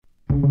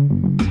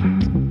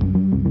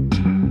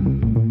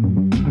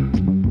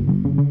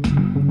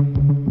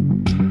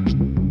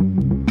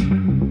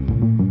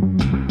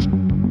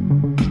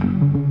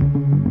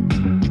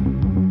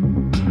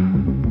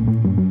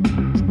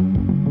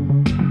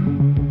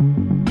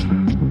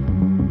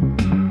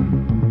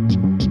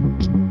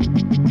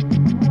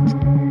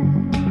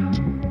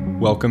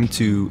Welcome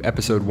to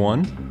episode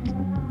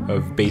 1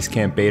 of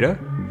Basecamp Beta.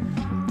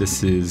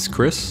 This is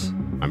Chris.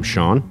 I'm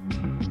Sean.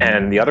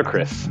 And the other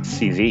Chris,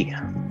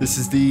 CZ. This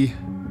is the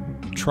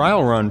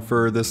trial run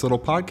for this little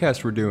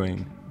podcast we're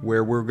doing,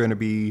 where we're going to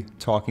be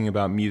talking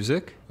about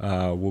music.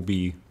 We'll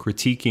be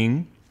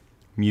critiquing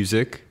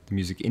music, the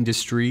music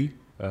industry.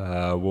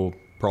 We'll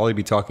probably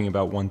be talking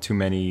about one too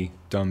many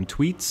dumb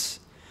tweets,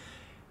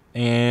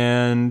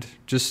 and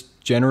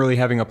just generally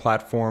having a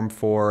platform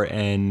for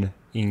an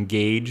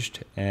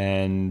engaged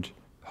and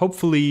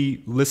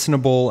hopefully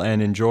listenable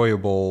and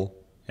enjoyable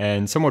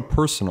and somewhat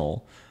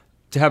personal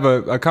to have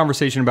a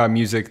conversation about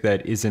music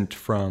that isn't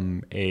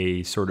from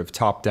a sort of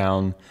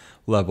top-down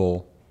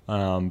level,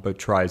 but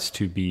tries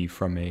to be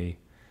from a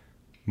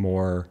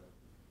more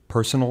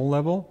personal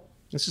level.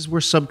 This is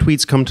where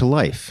subtweets come to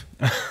life.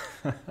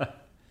 We're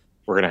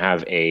going to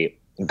have a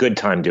good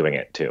time doing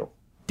it, too.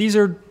 These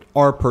are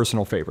our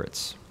personal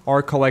favorites,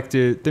 our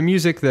collected, the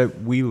music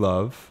that we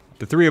love.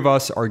 The three of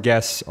us, our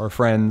guests, our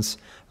friends,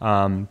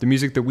 the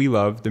music that we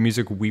love, the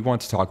music we want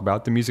to talk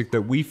about, the music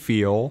that we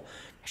feel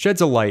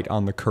sheds a light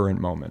on the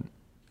current moment.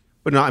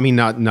 But no, I mean,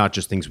 not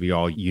just things we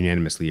all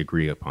unanimously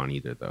agree upon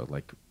either, though.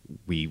 Like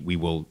we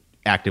will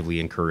actively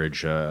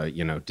encourage,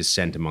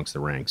 dissent amongst the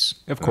ranks.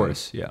 Of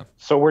course, yeah.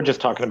 So we're just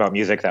talking about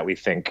music that we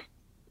think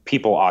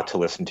people ought to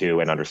listen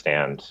to and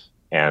understand,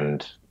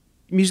 and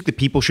music that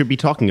people should be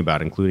talking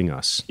about, including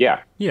us. Yeah.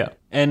 Yeah.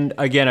 And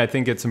again, I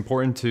think it's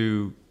important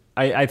to...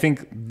 I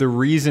think the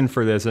reason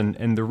for this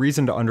and the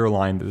reason to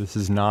underline that this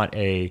is not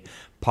a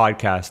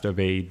podcast of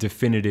a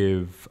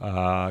definitive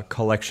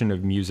collection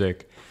of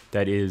music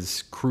that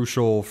is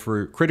critical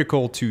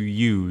to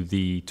you,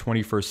 the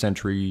 21st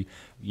century,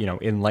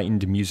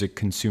 enlightened music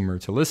consumer,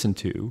 to listen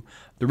to.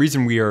 The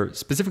reason we are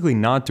specifically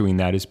not doing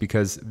that is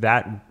because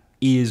that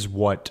is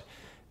what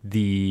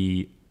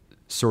the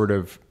sort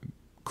of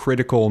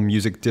critical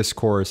music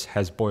discourse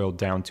has boiled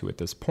down to at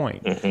this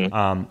point.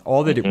 Mm-hmm.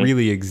 All that it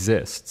really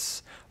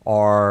exists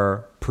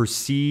are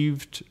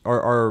perceived,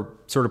 are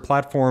sort of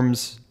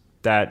platforms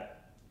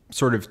that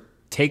sort of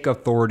take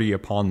authority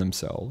upon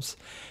themselves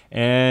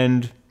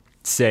and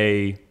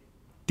say,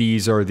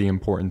 these are the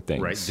important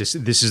things. Right. This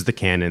is the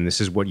canon.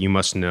 This is what you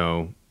must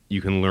know.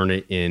 You can learn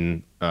it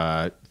in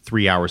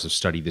 3 hours of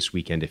study this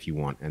weekend if you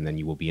want, and then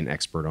you will be an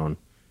expert on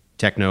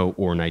techno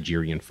or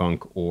Nigerian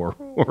funk or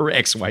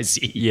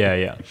XYZ.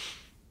 Yeah.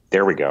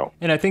 There we go.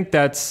 And I think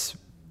that's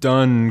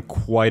done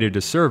quite a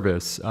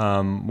disservice.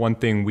 One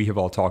thing we have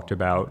all talked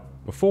about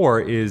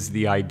before is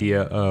the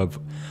idea of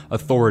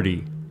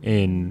authority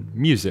in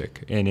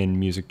music and in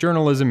music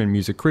journalism and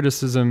music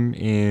criticism,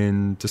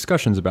 in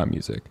discussions about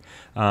music.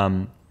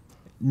 None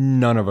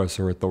of us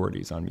are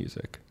authorities on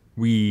music.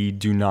 We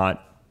do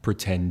not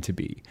pretend to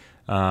be.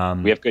 We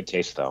have good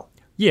taste, though.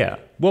 Yeah.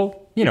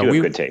 Well, we have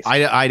good taste.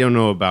 I don't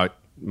know about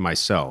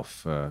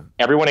myself.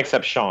 Everyone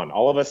except Sean.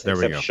 All of us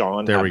except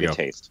Sean have good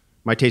taste.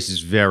 My taste is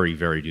very,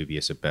 very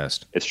dubious at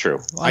best. It's true.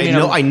 Well,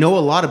 I know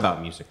a lot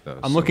about music, though.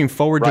 I'm looking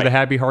forward to the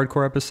happy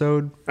hardcore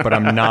episode, but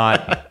I'm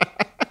not.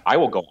 I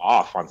will go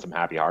off on some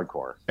happy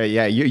hardcore.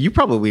 Yeah, you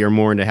probably are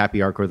more into happy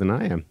hardcore than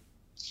I am.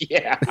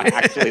 Yeah,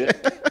 actually.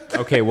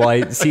 Okay, well,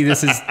 I see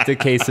this is the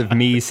case of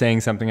me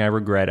saying something I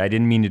regret. I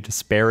didn't mean to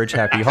disparage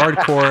happy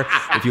hardcore.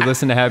 If you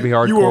listen to happy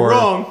hardcore, you were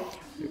wrong.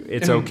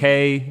 It's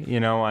okay.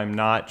 I'm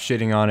not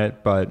shitting on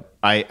it, but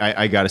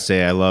I gotta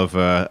say, I love.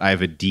 I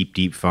have a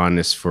deep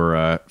fondness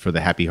for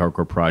the Happy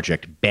Hardcore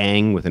Project.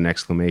 Bang with an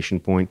exclamation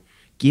point.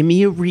 Give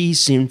me a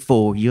reason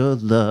for your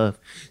love.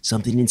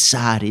 Something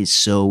inside is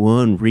so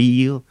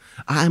unreal.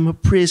 I'm a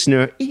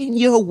prisoner in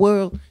your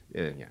world.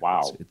 Yeah,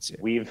 wow,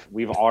 we've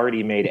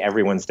already made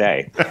everyone's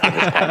day on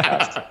this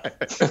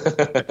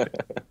podcast.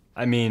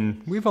 I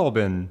mean, we've all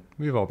been there.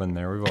 We've all been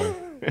there.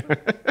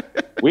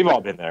 We've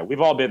all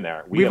been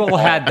there. We've all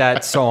had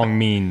that song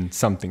mean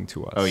something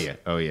to us.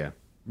 Oh yeah.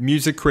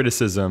 Music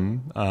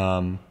criticism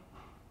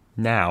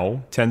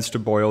now tends to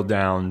boil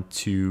down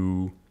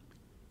to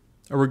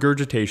a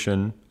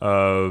regurgitation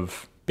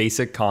of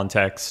basic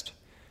context,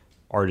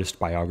 artist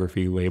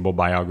biography, label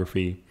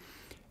biography,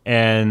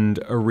 and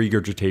a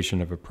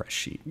regurgitation of a press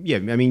sheet. Yeah,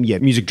 I mean,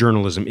 music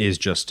journalism is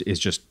just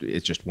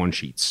one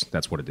sheets.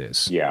 That's what it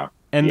is. Yeah.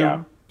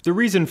 And the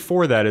reason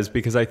for that is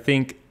because I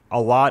think a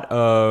lot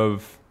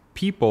of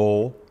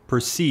people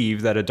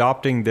perceive that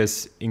adopting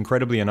this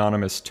incredibly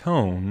anonymous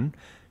tone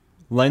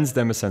lends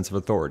them a sense of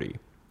authority.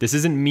 This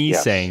isn't me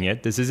saying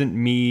it. This isn't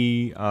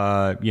me,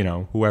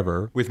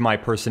 whoever, with my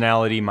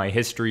personality, my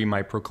history,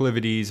 my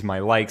proclivities, my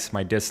likes,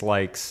 my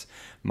dislikes,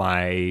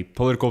 my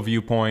political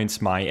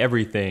viewpoints, my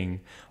everything,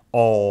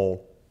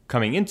 all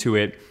coming into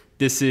it.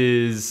 This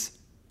is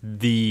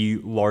the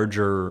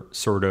larger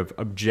sort of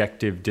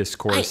objective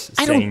discourse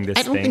I saying this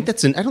thing. I don't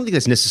think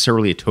that's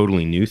necessarily a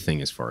totally new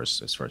thing as far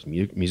as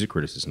music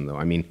criticism, though.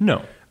 I mean,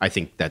 no. I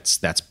think that's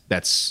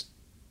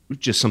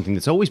just something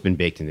that's always been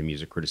baked into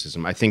music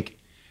criticism. I think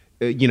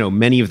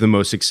many of the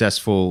most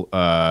successful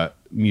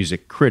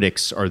music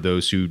critics are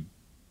those who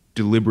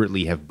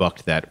deliberately have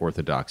bucked that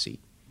orthodoxy.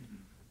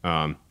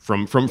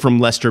 From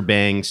Lester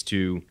Bangs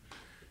to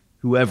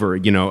whoever,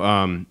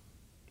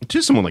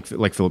 to someone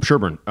like Philip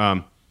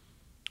Sherburne,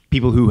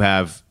 people who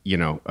have,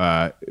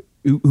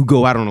 who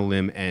go out on a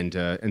limb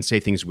and say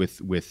things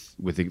with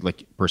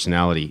like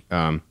personality.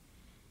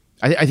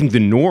 I think the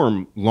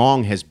norm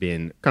long has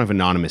been kind of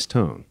anonymous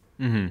tone.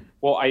 Mm-hmm.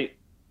 Well,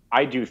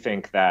 I do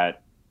think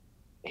that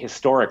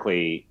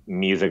historically,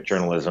 music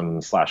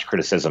journalism /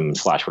 criticism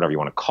 / whatever you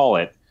want to call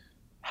it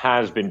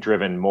has been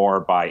driven more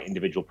by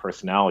individual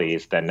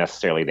personalities than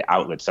necessarily the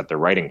outlets that they're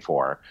writing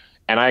for.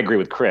 And I agree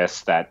with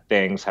Chris that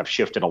things have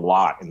shifted a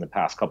lot in the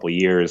past couple of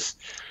years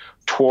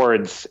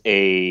towards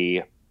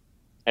an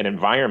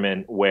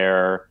environment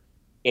where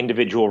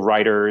individual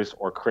writers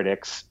or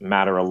critics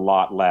matter a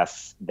lot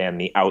less than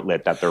the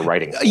outlet that they're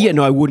writing for. Yeah,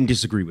 no, I wouldn't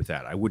disagree with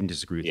that. I wouldn't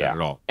disagree with that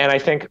at all. And I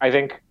think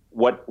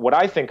what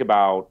I think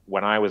about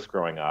when I was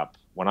growing up,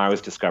 when I was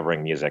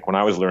discovering music, when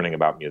I was learning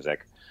about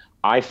music,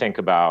 I think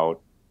about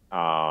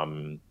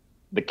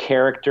the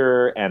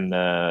character and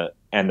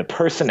the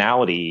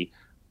personality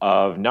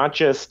of not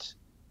just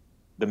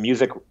the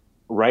music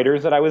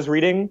writers that I was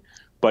reading,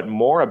 but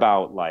more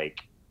about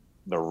like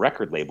the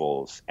record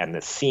labels and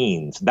the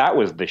scenes. That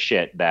was the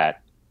shit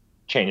that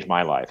changed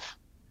my life.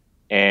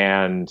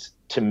 And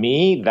to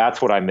me,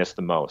 that's what I miss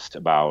the most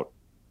about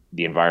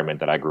the environment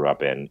that I grew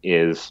up in,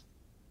 is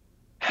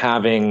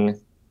having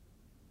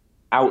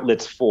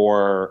outlets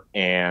for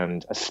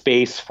and a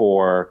space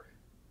for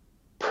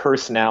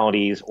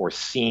personalities or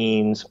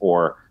scenes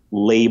or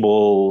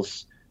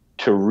labels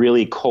to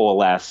really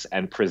coalesce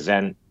and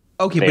present.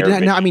 Okay,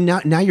 but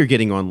now you're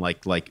getting on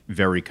like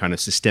very kind of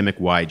systemic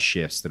wide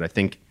shifts that I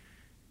think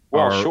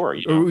sure.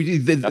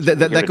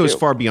 That goes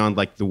far beyond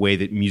like the way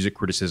that music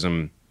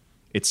criticism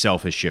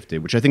itself has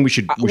shifted, which I think we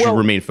should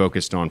remain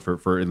focused on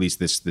for at least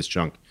this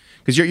chunk.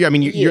 Because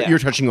you're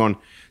touching on,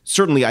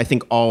 certainly I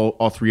think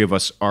all three of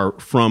us are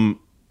from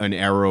an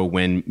era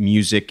when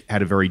music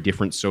had a very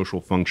different social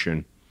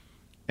function,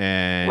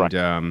 and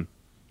right.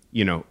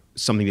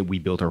 Something that we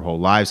built our whole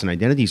lives and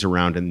identities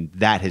around, and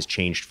that has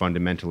changed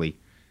fundamentally.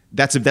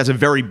 That's a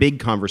very big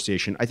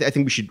conversation. I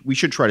think we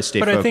should try to stay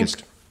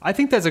focused. I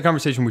think that's a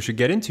conversation we should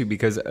get into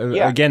because,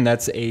 again,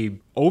 that's a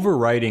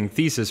overriding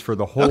thesis for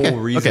the whole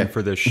reason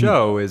for this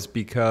show is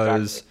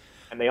because... Exactly.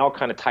 And they all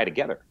kind of tie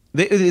together.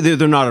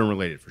 They're not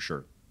unrelated, for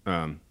sure.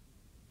 But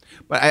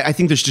I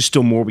think there's just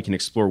still more we can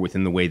explore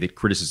within the way that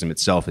criticism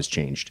itself has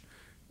changed.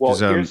 Well,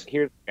 here's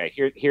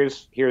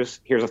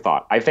a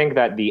thought. I think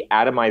that the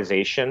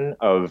atomization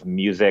of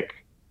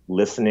music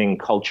listening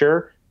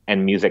culture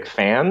and music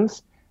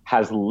fans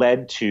has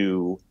led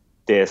to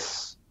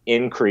this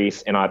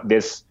increase in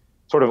this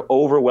sort of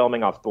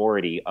overwhelming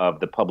authority of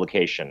the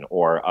publication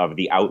or of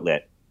the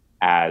outlet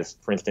as,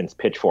 for instance,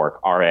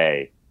 Pitchfork,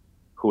 RA,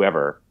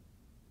 whoever,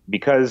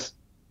 because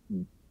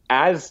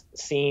as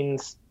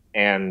scenes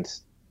and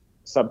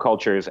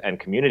subcultures and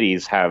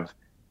communities have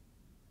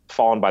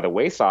fallen by the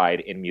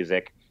wayside in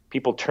music,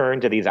 people turn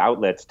to these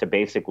outlets to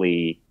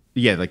basically...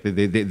 Yeah, like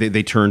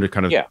they turn to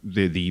kind of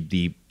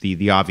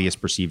the obvious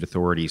perceived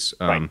authorities.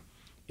 Right.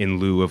 In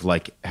lieu of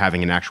like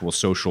having an actual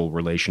social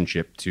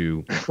relationship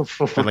to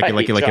right.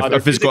 like a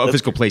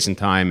physical place and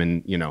time,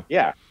 and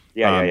Yeah,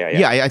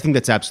 I think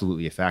that's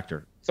absolutely a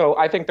factor. So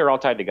I think they're all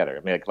tied together.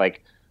 I mean,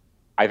 like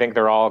I think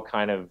they're all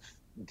kind of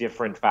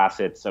different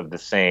facets of the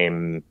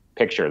same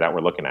picture that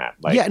we're looking at.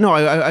 Like, yeah, no,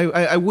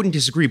 I wouldn't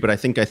disagree, but I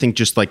think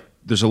just like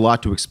there's a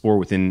lot to explore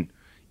within.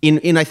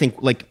 I think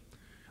like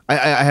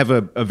I have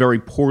a very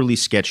poorly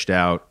sketched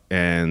out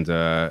and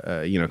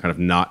kind of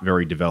not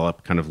very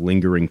developed kind of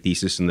lingering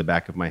thesis in the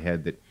back of my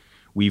head that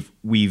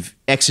we've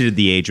exited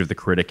the age of the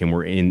critic and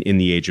we're in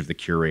the age of the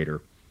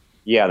curator.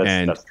 Yeah,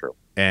 that's true.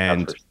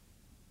 And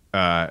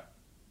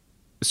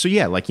so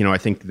yeah, like I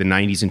think the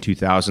 90s and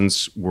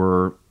 2000s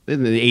were the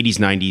 80s,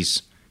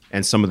 90s,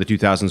 and some of the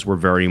 2000s were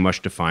very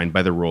much defined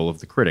by the role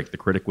of the critic. The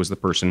critic was the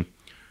person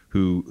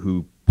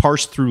who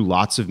parsed through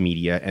lots of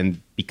media,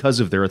 and because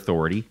of their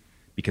authority,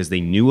 because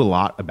they knew a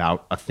lot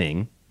about a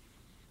thing,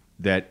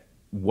 that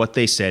what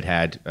they said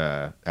had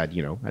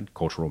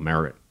cultural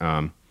merit,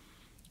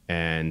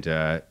 and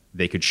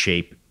they could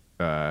shape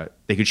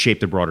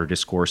the broader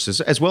discourse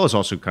as well as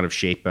also kind of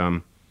shape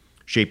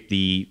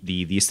the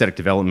aesthetic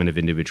development of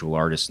individual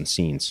artists and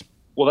scenes.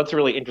 Well, that's a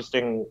really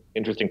interesting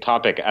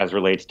topic as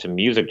relates to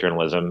music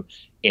journalism,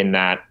 in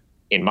that,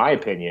 in my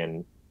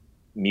opinion,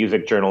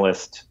 music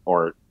journalists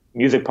or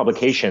music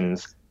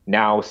publications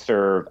now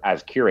serve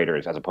as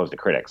curators as opposed to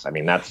critics. I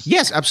mean, that's...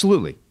 Yes,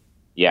 absolutely.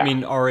 Yeah. I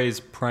mean, RA's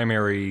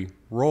primary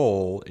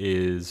role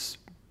is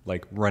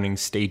like running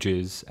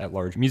stages at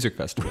large music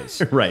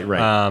festivals. Right.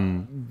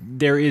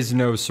 There is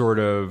no sort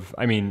of...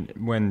 I mean,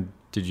 when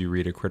did you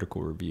read a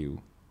critical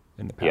review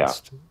in the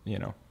past?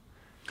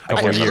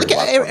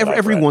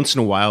 Every once in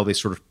a while, they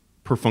sort of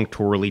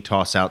perfunctorily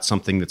toss out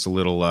something that's a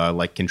little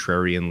like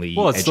contrarianly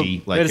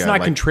edgy. It's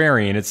not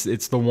contrarian.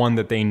 It's the one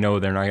that they know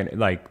they're not going to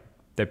like.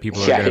 That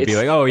people are going to be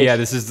like, oh yeah,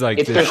 this is like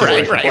it's this.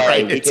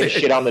 Right. We can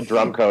shit on the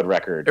drum code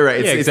record. Right.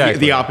 It's exactly.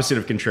 the opposite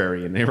of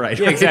contrarian. Right.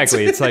 Yeah,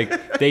 exactly. It's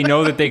like they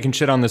know that they can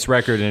shit on this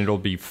record and it'll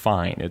be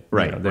fine.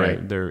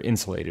 They're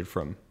insulated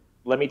from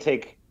let me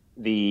take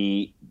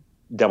the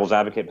devil's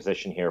advocate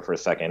position here for a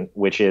second,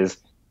 which is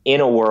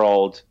in a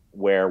world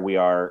where we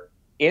are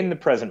in the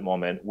present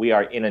moment, we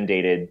are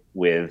inundated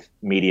with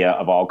media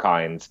of all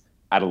kinds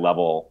at a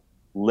level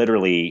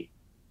literally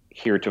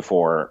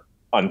heretofore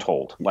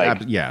untold.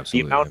 Like Yeah,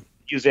 absolutely. the amount of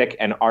music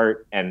and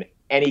art and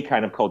any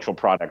kind of cultural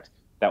product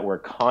that we're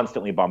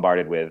constantly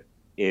bombarded with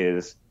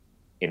is,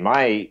 in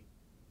my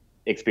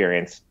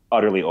experience,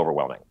 utterly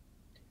overwhelming.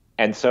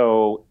 And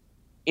so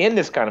in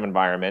this kind of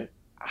environment,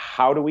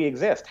 how do we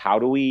exist? How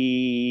do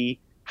we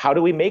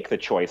make the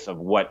choice of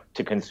what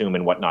to consume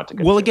and what not to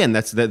consume? Well, again,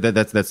 that's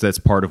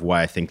part of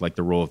why I think like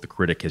the role of the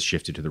critic has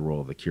shifted to the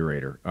role of the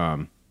curator.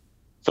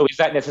 So is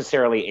that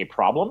necessarily a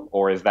problem,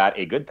 or is that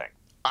a good thing?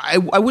 I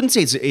wouldn't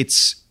say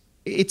it's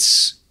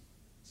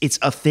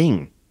a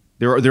thing.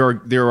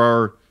 There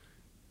are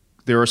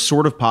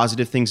sort of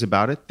positive things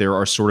about it. There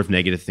are sort of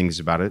negative things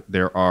about it.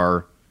 There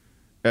are,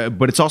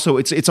 but it's also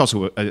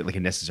like a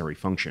necessary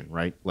function,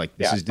 right? Like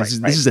this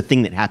is a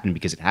thing that happened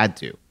because it had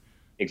to.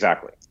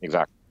 Exactly.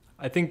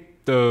 I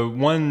think the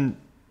one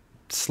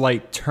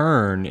slight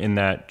turn in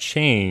that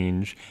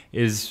change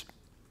is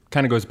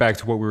kind of goes back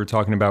to what we were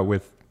talking about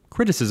with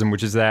criticism,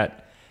 which is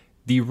that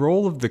the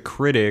role of the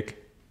critic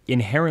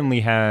inherently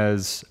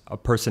has a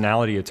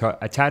personality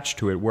attached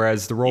to it,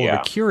 whereas the role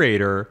of the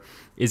curator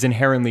is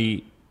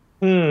inherently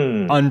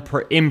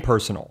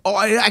impersonal. Oh,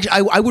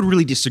 I would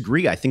really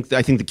disagree. I think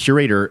the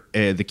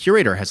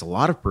curator has a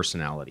lot of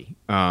personality.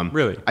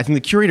 Really, I think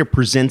the curator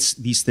presents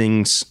these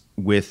things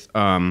with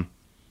a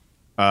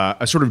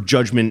sort of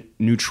judgment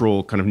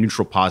neutral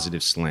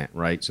positive slant,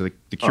 right? So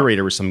the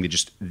curator is something that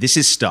just, this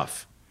is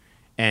stuff,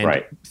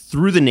 and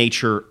through the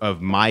nature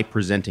of my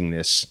presenting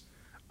this,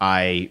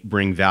 I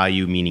bring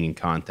value, meaning, and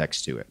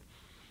context to it.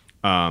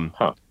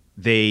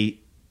 They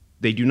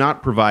do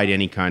not provide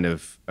any kind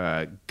of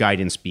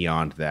guidance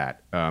beyond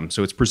that.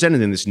 So it's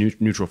presented in this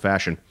neutral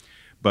fashion,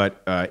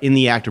 but in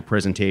the act of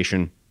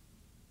presentation,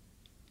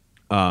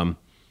 the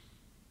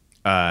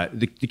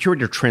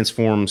curator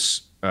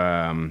transforms.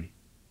 How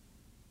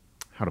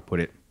to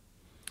put it?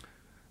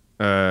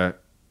 I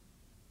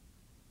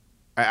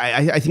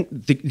think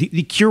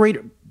the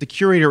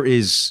curator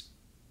is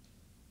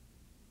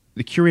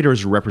a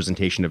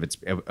representation of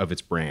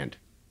its brand,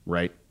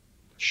 right?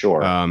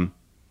 Sure.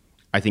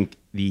 I think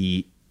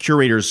the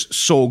curator's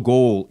sole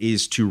goal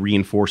is to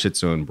reinforce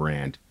its own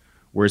brand,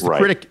 whereas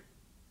the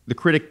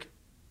critic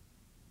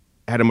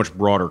had a much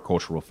broader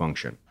cultural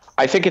function.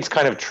 I think it's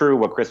kind of true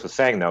what Chris was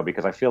saying, though,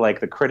 because I feel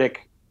like the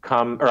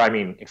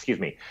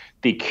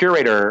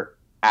curator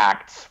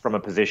acts from a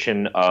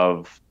position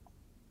of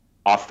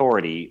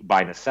authority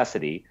by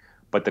necessity,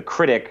 but the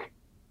critic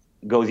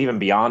goes even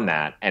beyond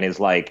that and is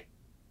like,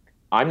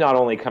 I'm not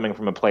only coming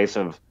from a place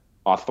of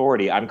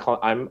authority, I'm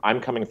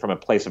coming from a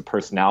place of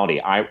personality.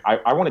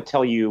 I want to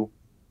tell you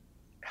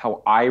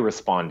how I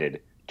responded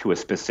to a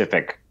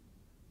specific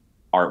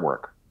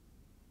artwork.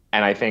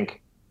 And I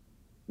think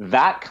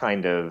that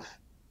kind of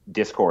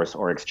discourse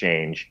or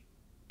exchange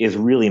is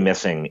really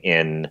missing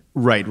in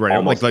like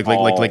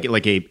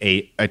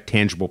a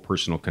tangible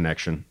personal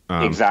connection.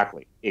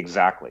 Exactly.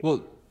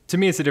 Well, to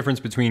me, it's the difference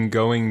between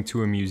going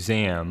to a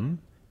museum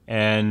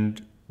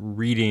and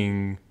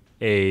reading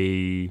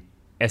a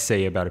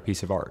essay about a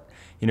piece of art.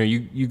 You know,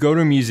 you go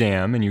to a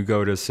museum and you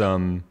go to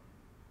some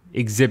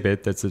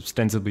exhibit that's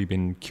ostensibly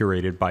been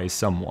curated by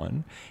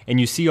someone, and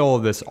you see all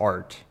of this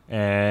art,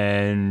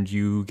 and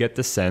you get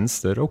the sense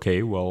that,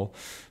 okay, well,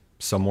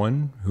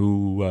 someone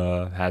who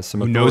has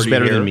some authority knows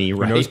better here, than me,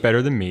 right? Who knows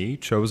better than me,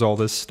 chose all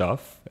this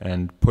stuff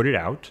and put it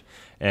out,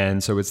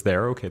 and so it's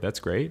there. Okay, that's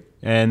great.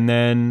 And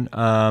then,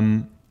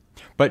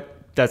 but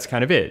that's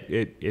kind of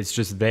it. It's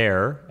just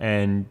there,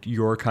 and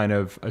you're kind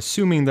of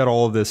assuming that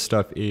all of this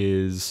stuff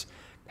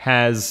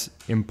has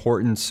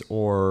importance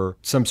or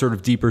some sort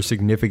of deeper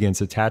significance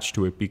attached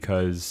to it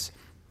because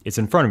it's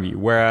in front of you.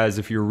 Whereas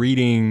if you're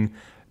reading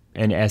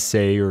an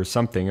essay or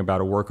something about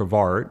a work of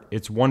art,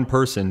 it's one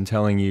person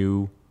telling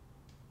you,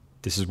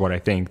 this is what I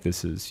think,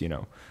 this is,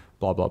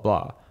 blah, blah,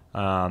 blah.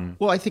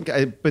 Well, I think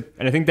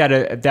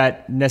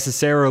that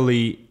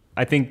necessarily,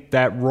 I think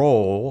that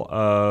role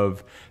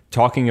of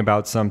talking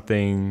about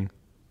something,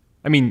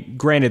 I mean,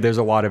 granted, there's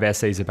a lot of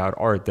essays about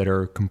art that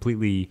are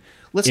completely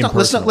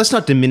impersonal. Let's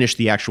not diminish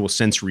the actual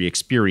sensory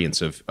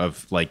experience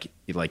of like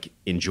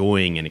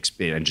enjoying and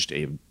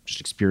just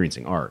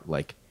experiencing art.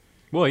 Like,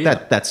 well,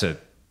 yeah, that's a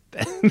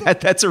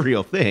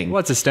real thing.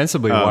 Well, that's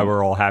ostensibly why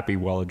we're all happy,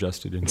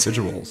 well-adjusted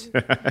individuals.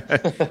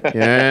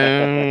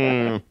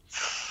 Yeah.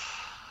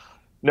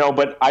 No,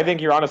 but I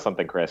think you're onto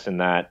something, Chris, in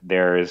that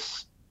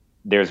there's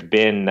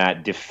been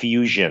that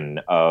diffusion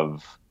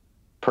of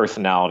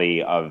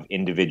personality, of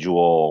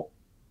individual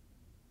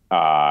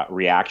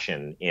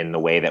reaction in the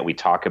way that we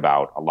talk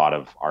about a lot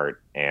of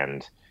art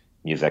and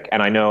music.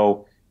 And I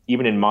know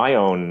even in my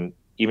own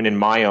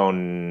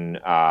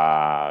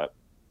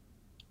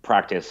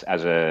practice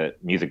as a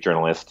music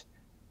journalist,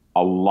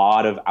 a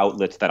lot of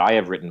outlets that I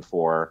have written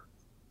for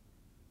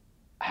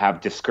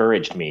have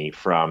discouraged me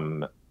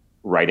from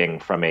writing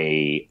from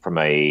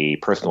a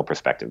personal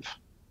perspective,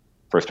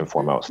 first and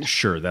foremost.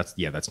 Sure,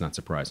 that's not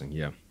surprising.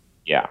 Yeah.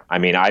 Yeah, I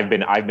mean, I've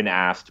been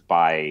asked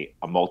by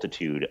a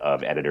multitude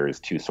of editors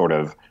to sort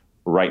of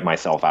write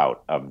myself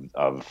out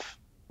of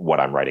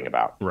what I'm writing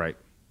about. Right.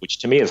 Which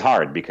to me is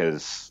hard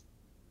because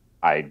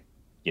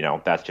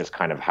that's just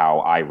kind of how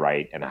I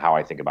write and how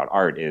I think about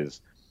art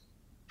is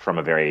from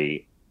a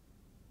very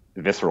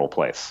visceral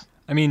place.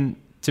 I mean,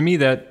 to me,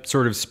 that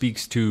sort of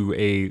speaks to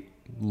a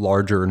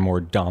larger and more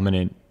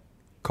dominant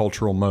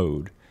cultural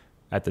mode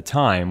at the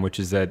time, which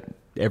is that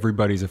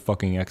everybody's a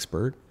fucking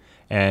expert.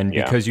 And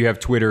because you have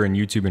Twitter and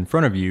YouTube in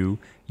front of you,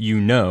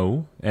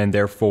 and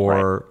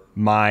therefore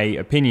my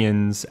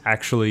opinions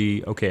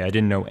actually, okay, I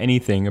didn't know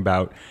anything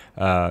about,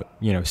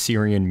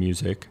 Syrian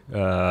music,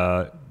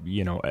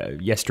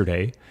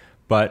 yesterday,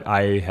 but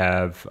I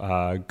have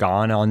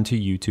gone onto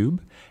YouTube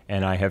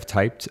and I have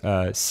typed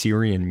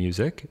Syrian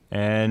music,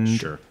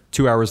 and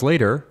 2 hours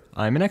later,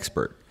 I'm an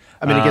expert.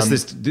 I mean, I guess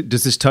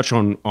does this touch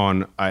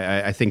on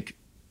I think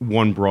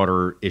one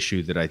broader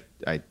issue that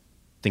I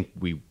think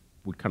we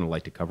would kind of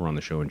like to cover on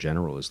the show in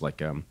general is like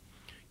kind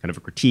of a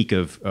critique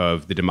of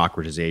the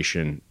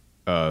democratization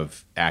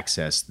of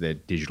access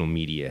that digital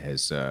media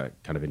has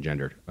kind of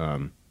engendered.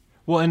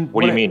 Well, and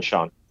what do you mean,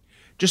 Sean?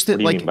 Just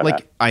that,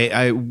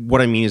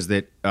 what I mean is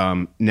that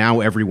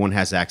now everyone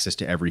has access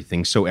to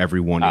everything, so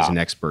everyone is an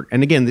expert.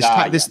 And again,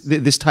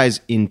 this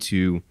ties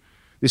into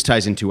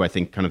I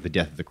think kind of the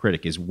death of the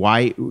critic is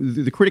why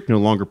the critic no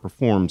longer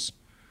performs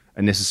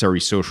a necessary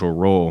social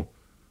role,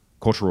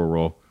 cultural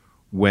role,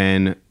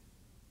 when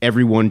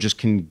everyone just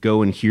can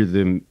go and hear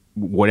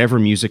whatever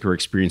music or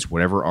experience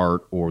whatever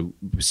art or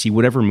see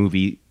whatever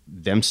movie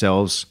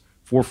themselves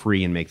for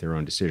free and make their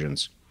own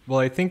decisions. Well,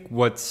 I think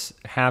what's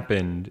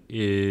happened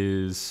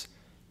is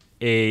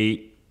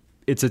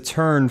it's a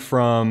turn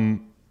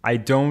from I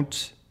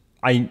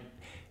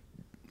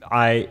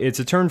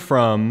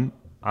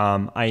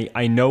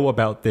know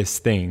about this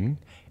thing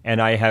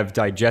and I have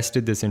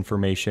digested this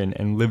information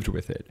and lived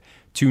with it,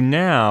 to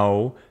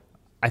now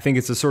I think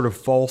it's a sort of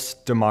false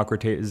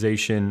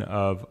democratization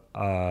of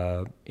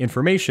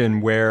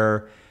information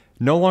where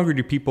no longer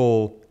do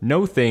people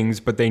know things,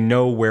 but they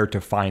know where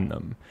to find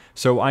them.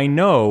 So I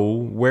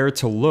know where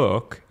to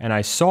look, and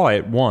I saw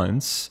it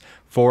once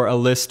for a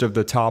list of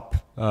the top,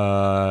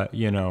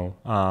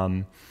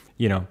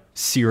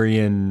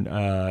 Syrian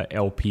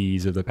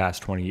LPs of the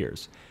past 20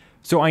 years.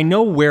 So I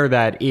know where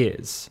that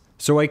is.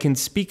 So I can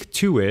speak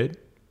to it.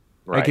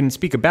 Right. I can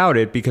speak about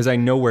it because I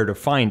know where to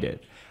find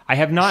it. I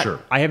have not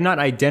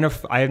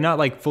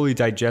fully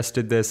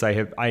digested this.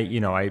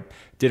 I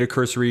did a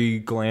cursory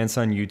glance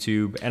on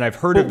YouTube and I've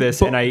heard of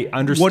this and I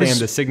understand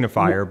the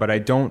signifier, but I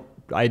don't,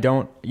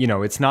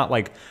 it's not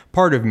like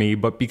part of me,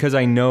 but because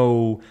I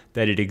know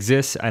that it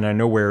exists and I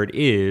know where it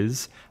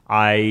is,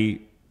 the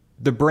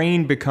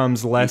brain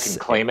becomes less. You can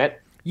claim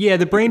it. Yeah,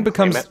 the brain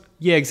becomes.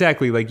 Yeah,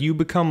 exactly. Like you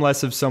become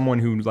less of someone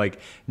who like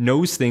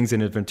knows things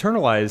and have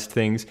internalized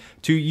things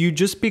to you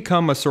just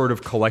become a sort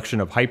of collection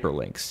of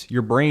hyperlinks.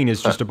 Your brain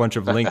is just a bunch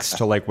of links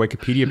to like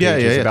Wikipedia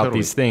pages about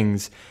totally. These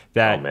things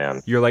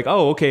that you're like,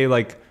 oh, okay,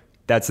 like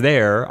that's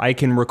there. I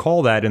can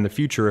recall that in the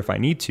future if I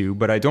need to,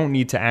 but I don't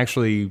need to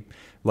actually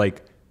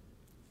make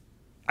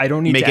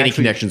any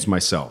connections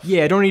myself.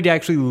 Yeah, I don't need to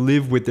actually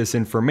live with this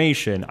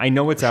information. I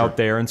know it's out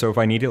there, and so if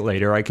I need it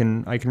later, I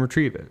can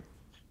retrieve it.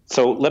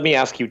 So let me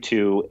ask you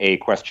two a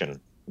question.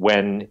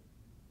 When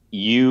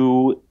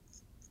you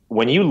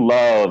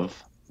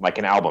love like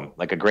an album,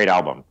 like a great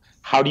album,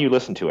 how do you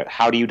listen to it?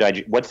 How do you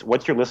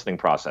what's your listening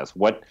process?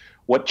 What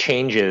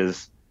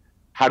changes?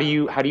 How do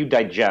you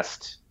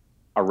digest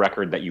a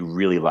record that you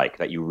really like,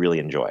 that you really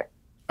enjoy?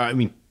 I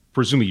mean,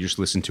 presumably you just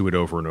listen to it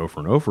over and over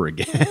and over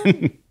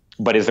again.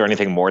 But is there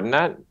anything more than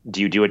that?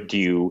 Do you do it? Do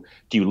you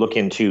look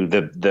into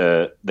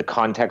the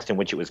context in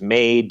which it was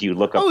made? Do you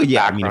look up? Oh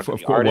yeah, I mean, of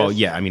course. Well,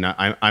 yeah. I mean,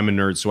 I'm a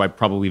nerd, so I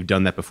probably have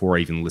done that before I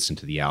even listened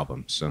to the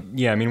album. So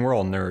yeah, I mean, we're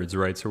all nerds,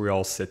 right? So we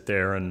all sit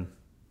there and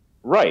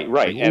right.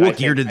 And what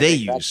gear did they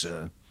use?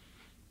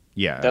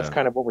 That's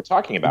kind of what we're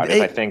talking about.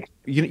 I think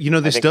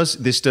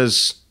this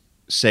does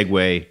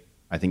segue,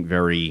 I think,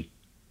 very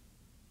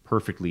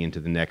perfectly into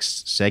the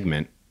next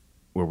segment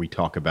where we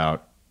talk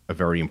about a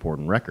very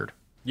important record.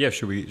 Yeah,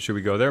 should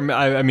we go there?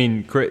 I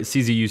mean,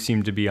 CZ, you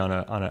seem to be on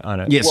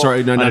a yeah.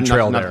 Sorry, not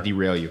to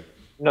derail you.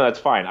 No, that's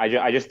fine.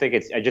 I just think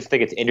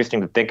it's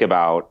interesting to think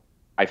about.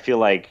 I feel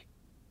like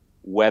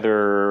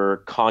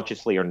whether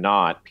consciously or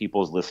not,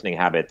 people's listening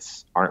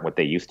habits aren't what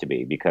they used to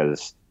be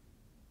because,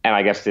 and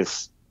I guess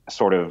this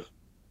sort of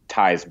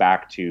ties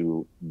back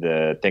to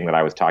the thing that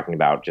I was talking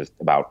about, just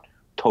about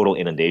total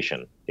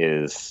inundation.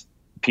 Is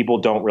people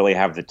don't really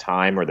have the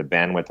time or the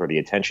bandwidth or the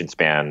attention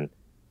span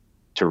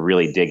to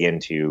really dig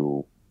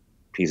into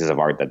pieces of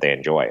art that they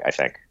enjoy, I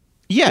think.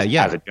 Yeah.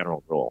 As a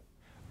general rule.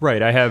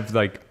 Right. I have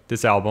like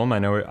this album. I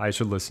know I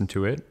should listen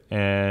to it.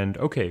 And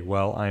okay,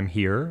 well, I'm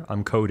here.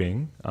 I'm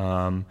coding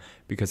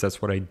because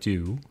that's what I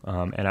do.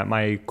 And at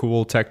my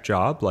cool tech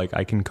job, like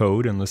I can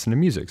code and listen to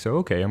music. So,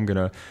 okay, I'm going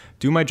to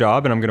do my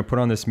job and I'm going to put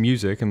on this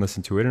music and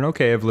listen to it. And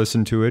okay, I've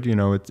listened to it. You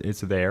know,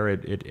 it's there.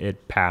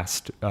 It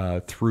passed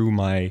through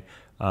my,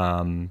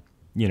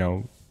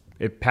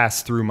 it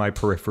passed through my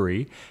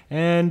periphery.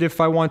 And if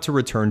I want to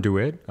return to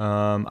it,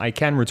 I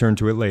can return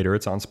to it later.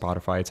 It's on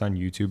Spotify. It's on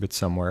YouTube. It's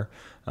somewhere.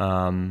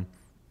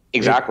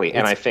 Exactly.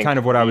 And I think kind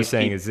of what I was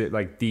saying is it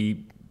like the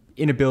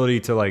inability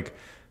to like,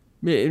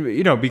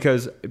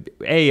 because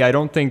I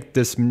don't think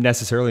this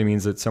necessarily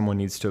means that someone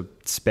needs to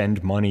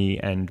spend money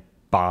and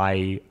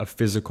buy a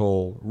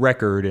physical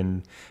record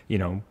and,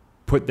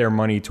 put their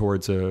money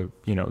towards the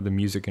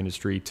music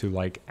industry to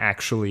like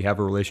actually have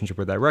a relationship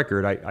with that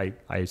record.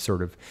 I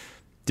sort of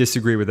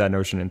disagree with that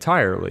notion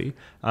entirely.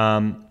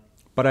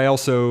 But I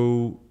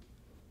also,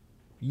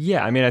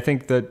 I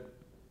think that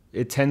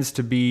it tends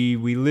to be,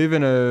 we live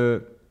in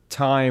a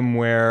time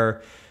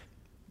where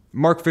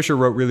Mark Fisher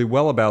wrote really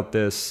well about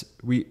this.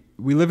 We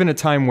live in a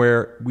time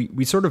where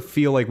we sort of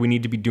feel like we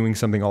need to be doing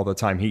something all the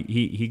time.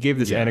 He gave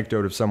this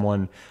anecdote of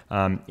someone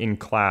in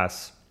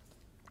class,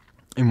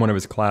 in one of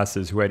his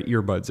classes, who had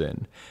earbuds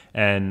in.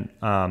 And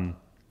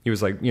he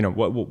was like,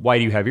 why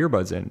do you have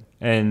earbuds in?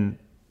 And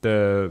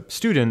the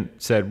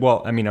student said,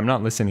 well, I'm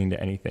not listening to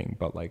anything,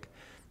 but like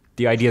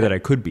the idea that I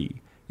could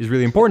be is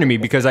really important to me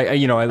because I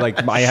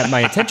have my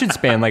attention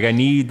span. Like I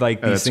need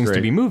like these things to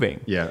be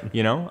moving. Yeah.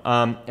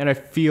 And I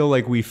feel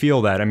like we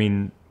feel that.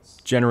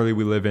 Generally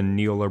we live in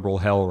neoliberal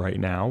hell right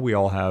now. We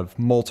all have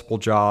multiple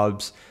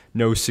jobs,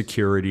 no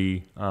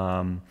security.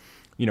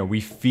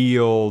 We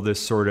feel this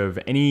sort of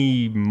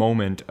any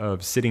moment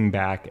of sitting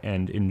back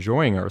and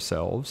enjoying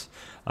ourselves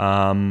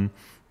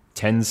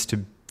tends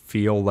to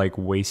feel like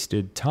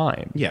wasted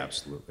time. Yeah,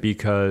 absolutely.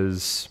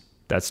 Because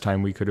that's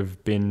time we could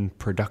have been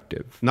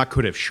productive. Not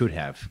could have, should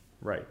have.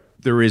 Right.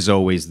 There is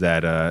always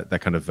that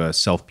kind of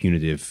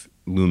self-punitive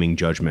looming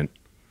judgment.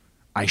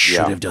 I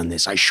should have done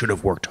this. I should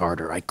have worked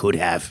harder. I could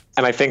have.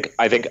 And I think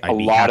a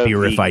lot of the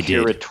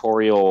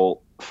curatorial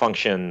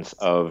functions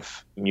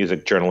of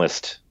music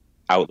journalist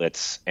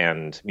outlets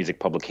and music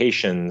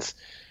publications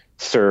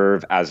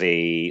serve as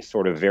a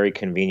sort of very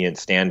convenient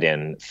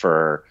stand-in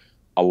for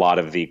a lot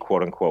of the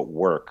quote-unquote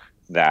work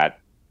that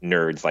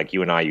nerds like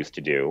you and I used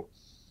to do,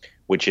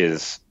 which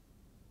is,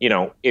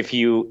 if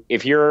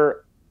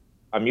you're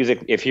a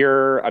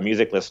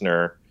music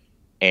listener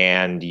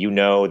and you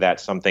know that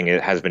something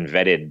has been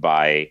vetted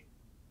by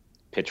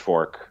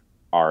Pitchfork,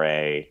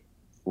 RA,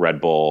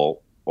 Red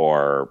Bull,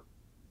 or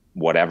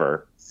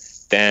whatever,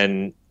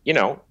 then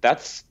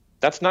that's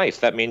nice.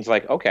 That means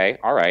like, okay,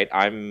 all right,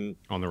 I'm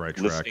on the right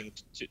track.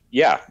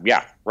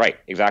 Right,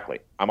 exactly.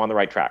 I'm on the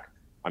right track.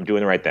 I'm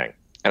doing the right thing.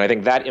 And I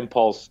think that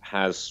impulse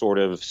has sort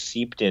of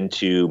seeped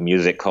into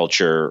music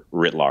culture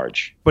writ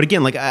large. But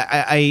again, like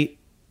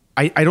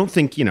I don't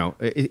think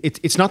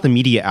it's not the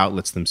media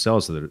outlets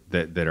themselves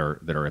that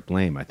are at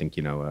blame. I think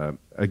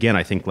again,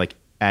 I think like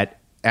at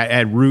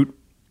root,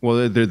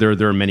 well,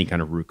 there are many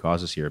kind of root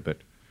causes here, but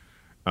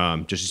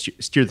just to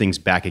steer things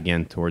back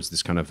again towards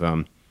this kind of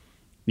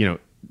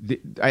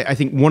I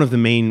think one of the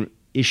main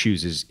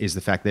issues is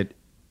the fact that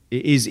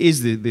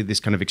this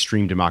kind of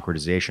extreme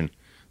democratization,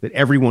 that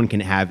everyone can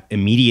have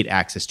immediate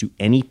access to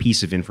any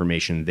piece of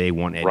information they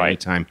want at any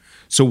time.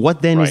 So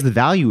what then is the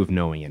value of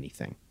knowing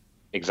anything?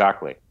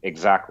 Exactly.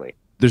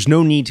 There's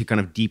no need to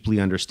kind of deeply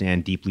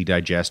understand, deeply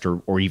digest,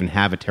 or even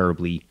have a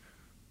terribly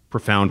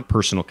profound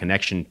personal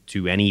connection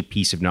to any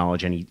piece of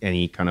knowledge,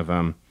 any kind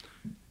of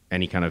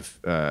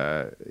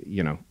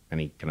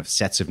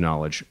sets of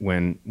knowledge.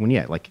 When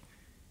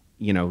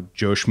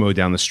Joe Schmo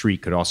down the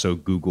street could also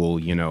Google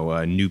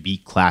new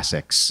beat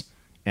classics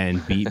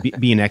and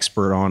be an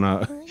expert on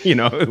on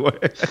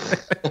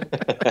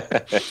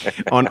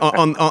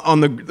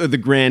the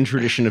grand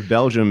tradition of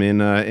Belgium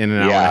in an hour and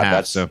a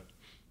half.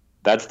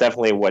 That's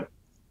definitely what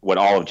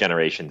all of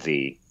Generation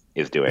Z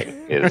is doing,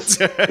 is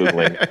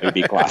Googling new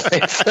beat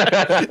classics.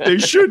 They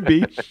should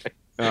be.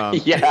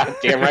 Yeah,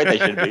 damn right they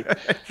should be.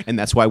 And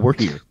that's why we're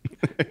here.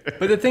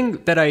 But the thing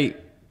that I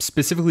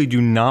specifically do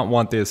not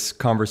want this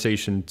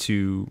conversation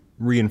to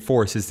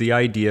reinforce is the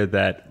idea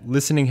that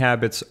listening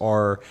habits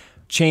are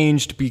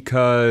changed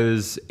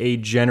because a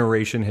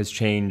generation has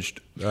changed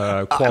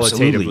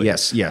qualitatively.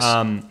 Absolutely.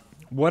 Yes.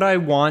 What I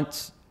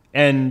want,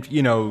 and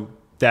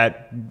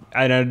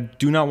I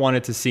do not want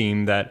it to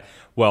seem that,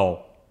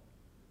 well,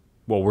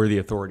 we're the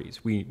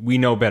authorities. We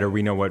know better.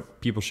 We know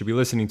what people should be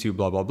listening to,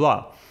 blah, blah,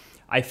 blah.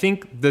 I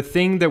think the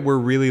thing that we're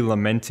really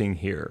lamenting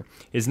here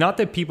is not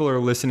that people are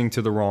listening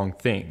to the wrong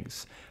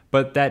things,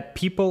 but that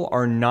people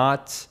are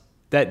not,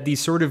 that the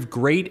sort of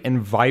great and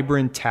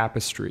vibrant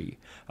tapestry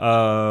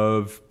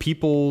of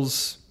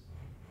people's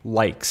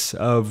likes,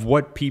 of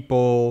what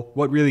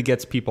really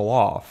gets people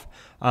off,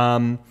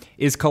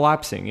 is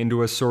collapsing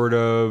into a sort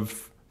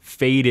of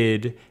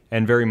faded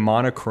and very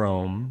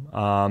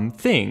monochrome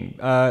thing.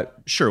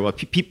 Sure. Well,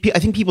 I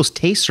think people's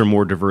tastes are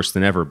more diverse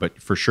than ever,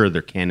 but for sure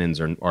their canons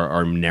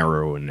are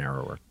narrower and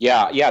narrower.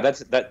 Yeah.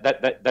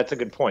 That's a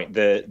good point.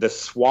 The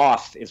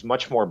swath is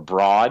much more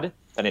broad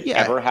than it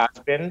ever has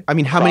been. I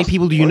mean, how many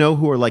people do you know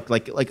who are like,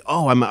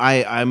 oh,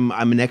 I'm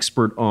an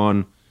expert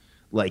on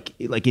like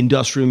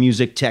industrial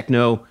music,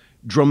 techno,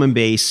 drum and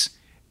bass,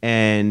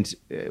 and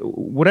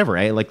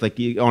whatever, like on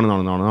and on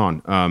and on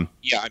and on.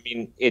 Yeah, I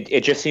mean,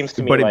 it just seems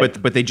to me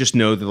but they just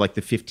know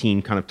the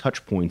 15 kind of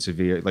touch points of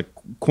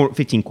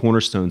 15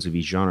 cornerstones of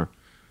each genre.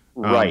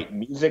 Right.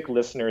 Music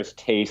listeners'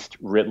 taste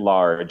writ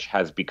large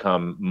has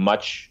become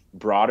much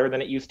broader than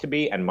it used to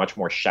be and much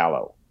more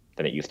shallow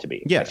than it used to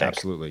be. Yeah,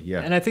 absolutely. Yeah.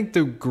 And I think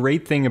the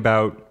great thing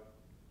about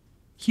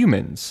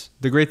humans,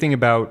 the great thing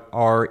about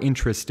our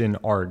interest in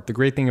art, the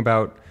great thing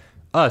about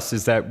us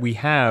is that we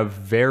have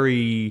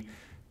very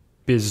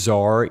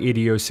bizarre,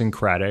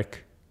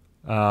 idiosyncratic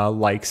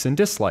likes and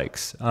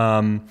dislikes.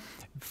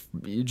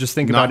 You just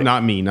think about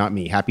not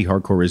me. Happy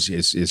hardcore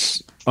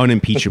is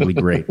unimpeachably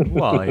great.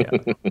 Well, yeah,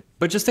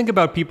 but just think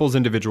about people's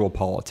individual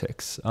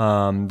politics,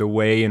 the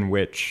way in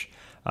which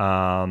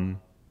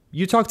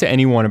you talk to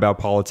anyone about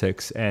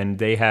politics, and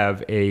they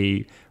have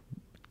a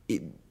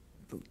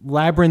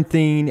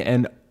labyrinthine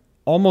and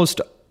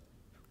almost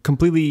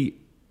completely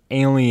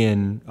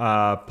alien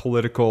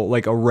political,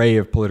 like, array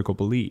of political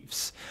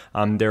beliefs.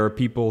 There are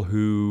people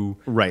who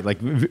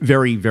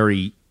very,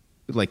 very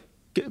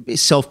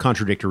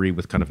self-contradictory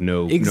with kind of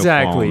no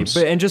qualms.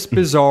 But and just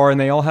bizarre, and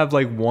they all have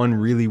like one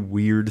really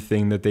weird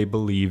thing that they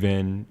believe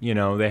in.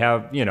 They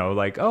have you're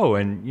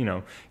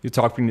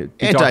talking to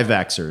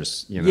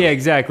anti-vaxxers. Yeah,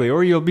 exactly.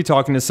 Or you'll be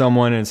talking to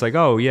someone, and it's like,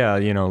 oh yeah, I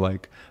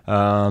don't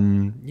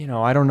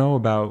know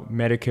about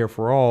Medicare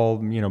for all,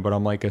 but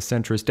I'm like a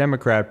centrist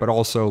Democrat, but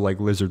also like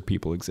lizard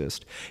people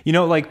exist.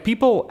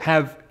 People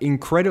have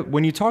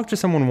when you talk to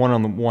someone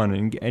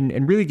one-on-one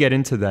and really get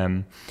into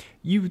them,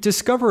 you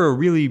discover a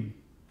really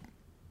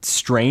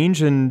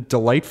strange and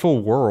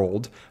delightful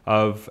world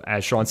of,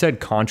 as Sean said,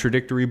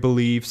 contradictory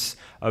beliefs,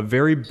 of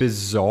very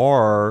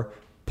bizarre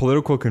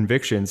political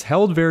convictions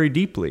held very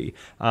deeply.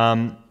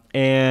 And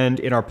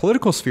in our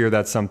political sphere,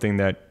 that's something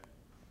that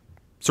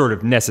sort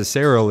of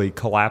necessarily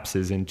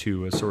collapses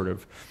into a sort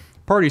of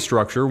party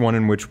structure, one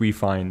in which we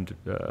find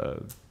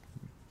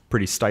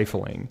pretty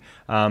stifling.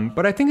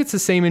 But I think it's the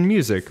same in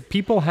music.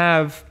 People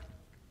have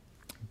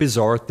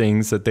bizarre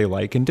things that they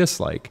like and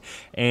dislike.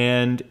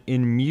 And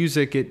in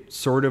music, it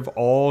sort of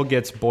all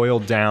gets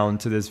boiled down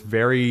to this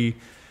very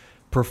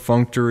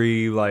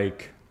perfunctory,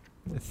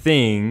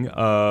 thing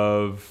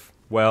of,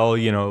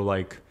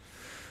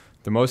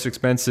 the most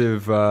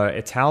expensive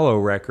Italo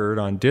record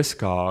on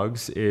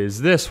Discogs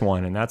is this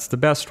one, and that's the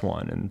best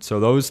one. And so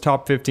those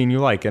top 15 you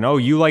like. And,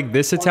 you like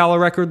this Italo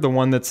record, the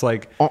one that's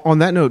like... On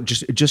that note,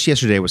 just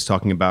yesterday I was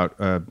talking about...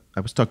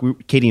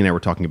 Katie and I were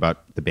talking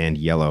about the band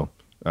Yellow,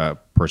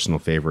 personal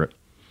favorite.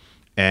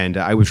 And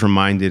I was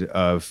reminded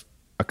of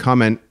a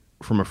comment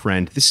from a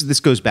friend. This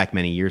goes back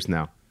many years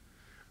now.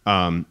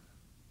 A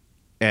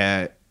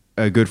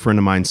good friend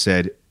of mine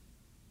said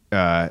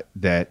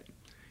that...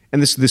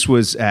 And this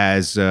was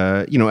as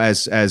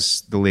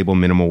as the label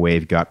Minimal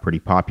Wave got pretty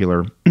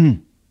popular,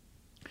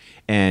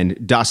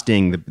 and Das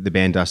Ding, the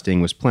band Das Ding,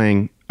 was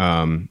playing,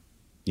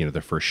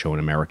 their first show in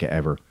America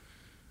ever,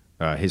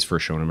 his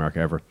first show in America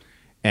ever,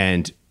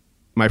 and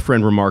my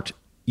friend remarked,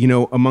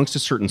 amongst a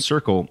certain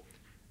circle,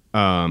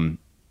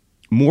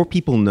 more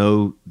people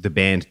know the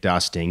band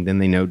Das Ding than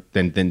they know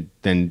than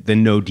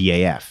know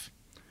DAF,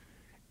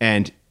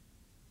 and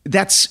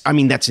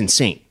that's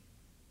insane.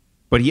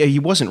 But he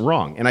wasn't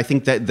wrong, and I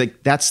think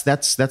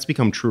that's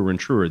become truer and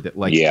truer.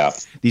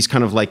 That these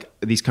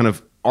kind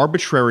of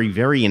arbitrary,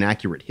 very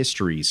inaccurate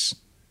histories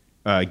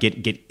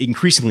get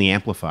increasingly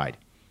amplified.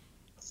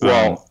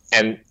 Well,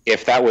 and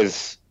if that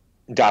was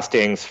Das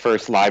Ding's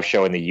first live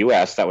show in the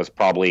U.S., that was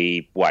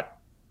probably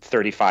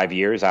 35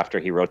 years after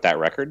he wrote that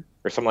record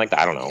or something like that.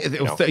 I don't know.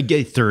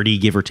 30,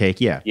 give or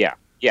take. Yeah.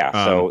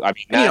 So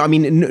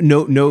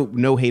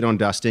no hate on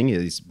Das Ding.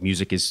 His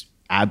music is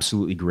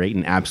absolutely great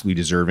and absolutely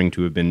deserving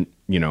to have been,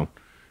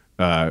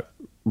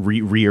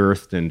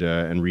 re-earthed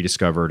and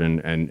rediscovered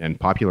and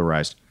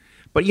popularized.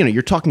 But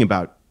you're talking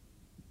about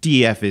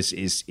DAF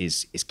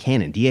is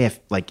canon. DAF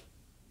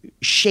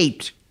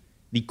shaped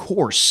the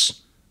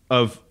course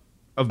of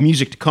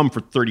music to come for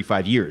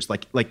 35 years,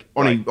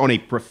 on a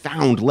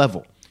profound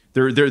level.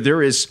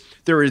 There is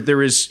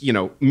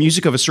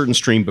music of a certain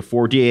stream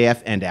before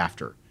DAF and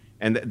after,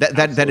 and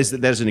that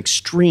is an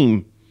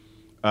extreme.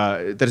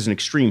 That is an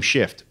extreme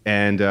shift,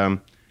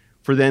 and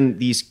for then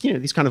these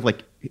kind of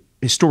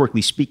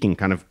historically speaking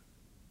kind of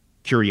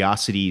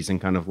curiosities and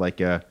kind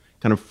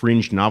of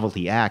fringe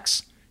novelty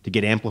acts to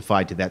get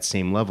amplified to that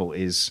same level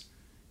is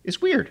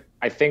weird.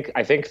 I think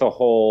the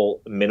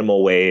whole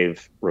Minimal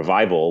Wave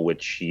revival,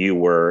 which you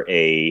were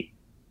a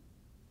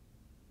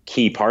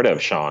key part of,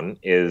 Sean,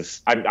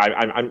 is I'm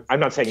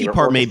not saying Key you're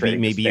part orchestrating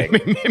maybe this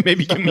thing.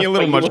 maybe give me a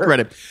little But you much were-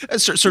 credit.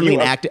 Certainly you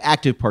an were-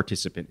 active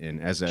participant in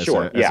as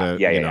Sure. a,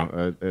 you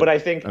know, But I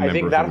think a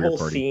member of that the Weird whole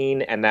Party.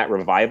 scene and that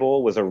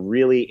revival was a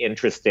really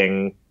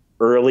interesting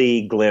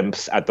early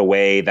glimpse at the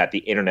way that the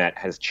internet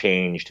has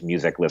changed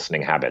music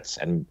listening habits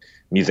and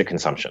music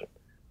consumption.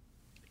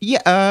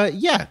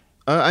 Yeah.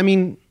 I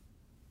mean,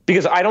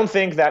 Because I don't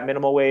think that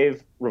minimal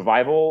wave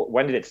revival,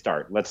 when did it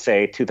start? Let's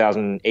say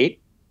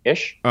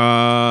 2008-ish,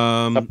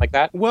 something like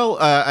that. well,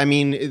 I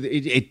mean,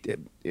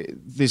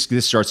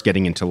 this starts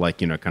getting into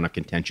like, you know, kind of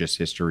contentious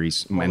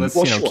histories Well, and let's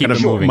Well, you know, sure, keep it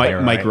sure. moving here,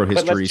 right? micro But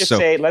histories. So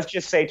let's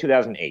just say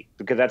 2008,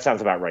 because that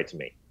sounds about right to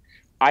me.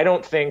 I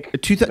don't think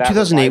that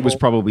 2008 was revival-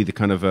 probably the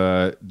kind of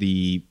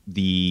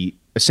the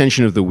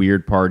ascension of the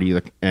Weird Party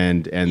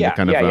and the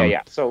kind of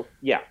So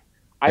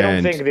I don't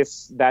and-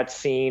 think that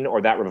scene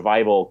or that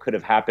revival could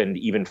have happened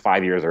even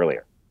 5 years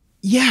earlier.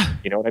 Yeah.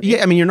 You know what I mean?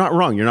 Yeah, I mean, you're not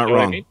wrong. You're not You know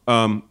what I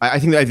wrong. mean? I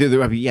think that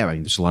I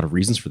mean, there's a lot of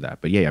reasons for that,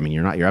 but yeah, I mean,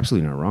 you're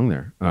absolutely not wrong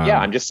there. Yeah,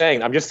 I'm just saying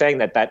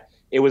that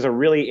it was a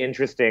really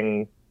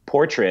interesting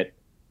portrait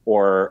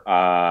or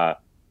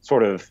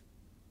sort of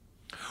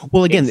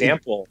well, again,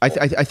 example. I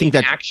think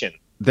in that action.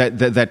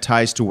 that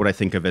ties to what I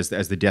think of as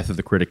the death of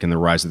the critic and the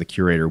rise of the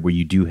curator, where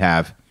you do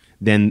have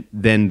then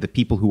the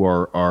people who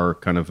are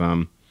kind of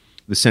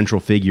the central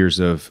figures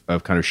of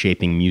kind of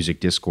shaping music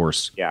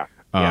discourse. Yeah.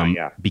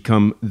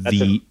 Become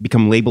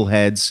become label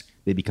heads.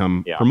 They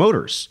become Yeah.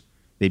 promoters.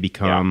 They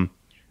become,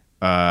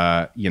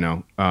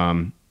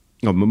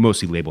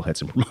 mostly label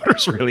heads and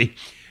promoters, really,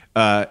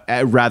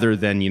 rather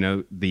than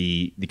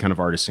the kind of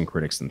artists and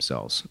critics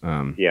themselves.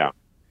 Yeah,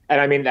 and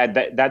I mean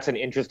that's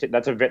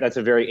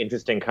a very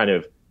interesting kind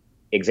of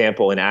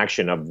example in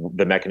action of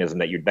the mechanism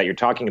that you're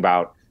talking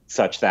about,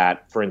 such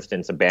that, for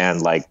instance, a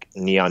band like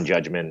Neon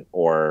Judgment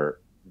or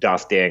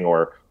Das Ding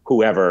or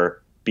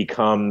whoever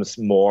becomes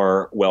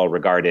more well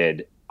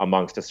regarded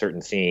amongst a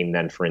certain scene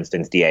than, for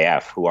instance,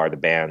 DAF, who are the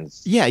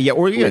bands.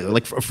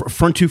 Like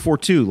Front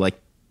 242. Like,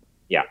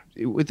 Yeah,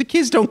 the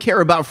kids don't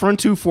care about Front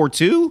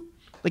 242.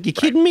 Like, you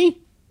kidding me?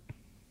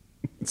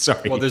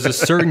 Sorry. Well, there's a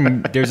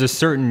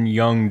certain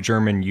young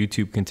German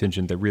YouTube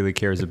contingent that really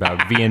cares about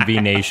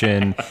VNV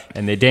Nation,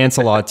 and they dance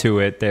a lot to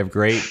it. They have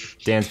great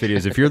dance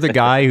videos. If you're the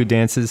guy who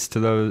dances to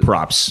those,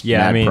 Props. Yeah,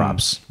 Mad I mean,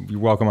 props. you're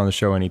welcome on the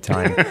show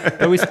anytime.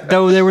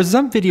 Though there was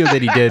some video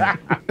that he did.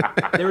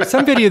 There was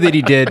some video that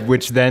he did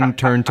which then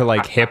turned to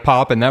like hip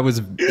hop, and that was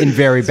in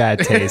very bad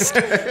taste.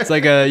 It's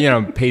like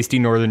a pasty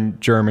northern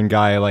German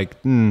guy, like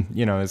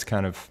it's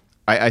kind of.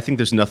 I think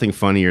there's nothing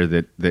funnier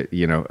that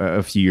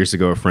a few years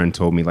ago a friend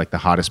told me, like, the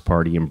hottest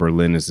party in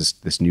Berlin is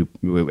this new,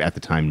 at the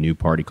time, new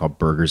party called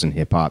Burgers and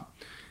Hip Hop.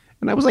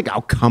 And I was like,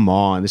 oh, come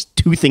on. There's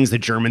two things the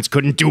Germans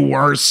couldn't do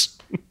worse.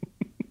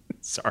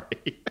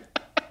 Sorry.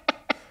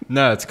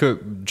 No, it's cool.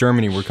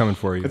 Germany, we're coming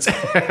for you. This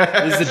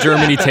is the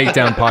Germany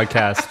Takedown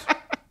podcast.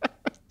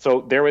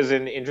 So there was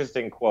an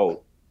interesting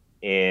quote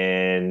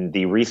in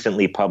the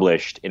recently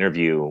published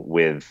interview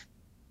with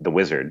the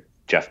Wizard,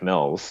 Jeff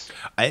Mills.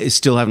 I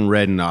still haven't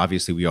read, and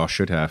obviously we all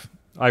should have.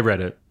 I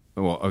read it.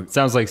 Well,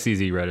 Sounds like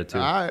CZ read it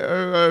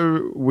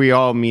too. we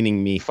all,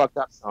 meaning me. You fucked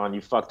up, son. You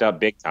fucked up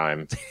big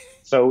time.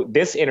 So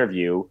this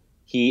interview,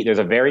 there's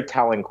a very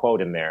telling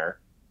quote in there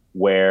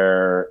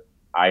where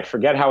I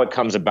forget how it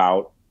comes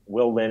about.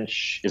 Will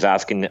Lynch is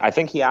asking, I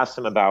think he asked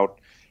him about,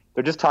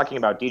 they're just talking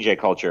about DJ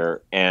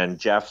culture, and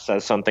Jeff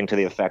says something to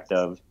the effect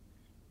of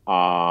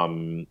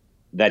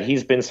that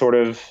he's been sort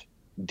of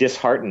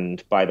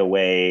disheartened by the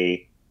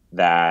way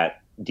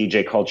that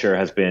DJ culture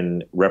has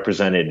been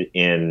represented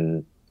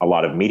in a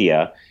lot of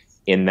media,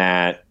 in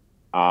that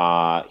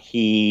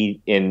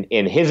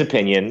in his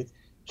opinion,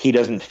 he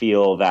doesn't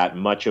feel that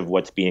much of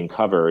what's being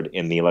covered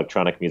in the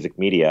electronic music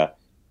media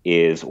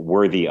is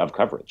worthy of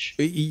coverage.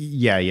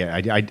 Yeah.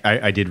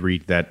 I did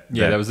read that.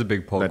 Yeah, that was a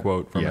big pull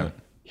quote from it.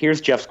 Here's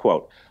Jeff's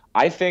quote.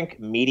 I think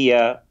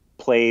media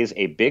plays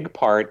a big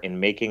part in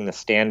making the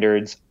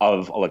standards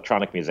of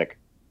electronic music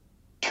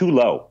too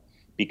low,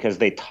 because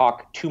they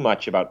talk too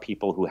much about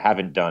people who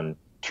haven't done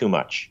too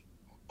much.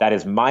 That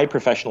is my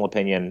professional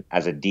opinion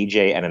as a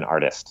DJ and an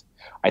artist.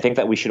 I think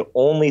that we should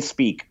only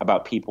speak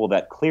about people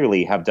that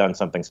clearly have done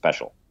something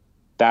special.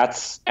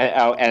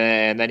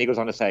 And then he goes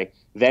on to say,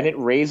 then it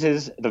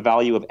raises the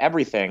value of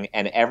everything,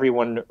 and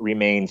everyone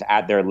remains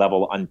at their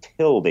level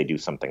until they do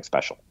something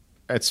special.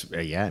 It's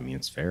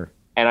it's fair.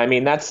 And I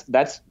mean, that's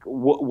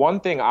one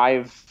thing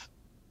I've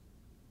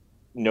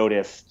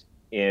noticed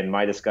in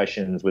my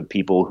discussions with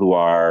people who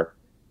are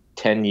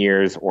 10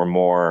 years or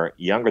more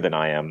younger than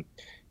I am,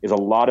 is a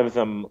lot of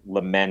them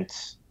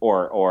lament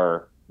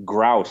or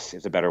grouse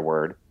is a better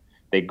word.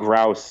 They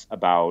grouse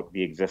about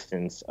the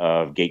existence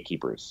of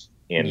gatekeepers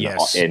in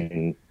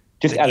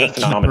just as a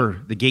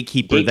phenomenon. The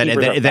gatekeeper,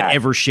 that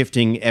ever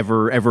shifting,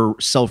 ever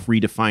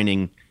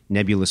self-redefining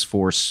nebulous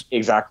force.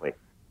 Exactly.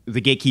 The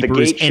gatekeeper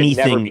The is gate should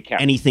never be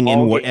kept. anything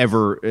All and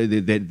whatever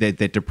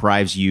that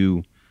deprives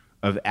you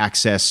of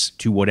access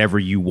to whatever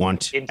you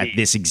want Indeed. at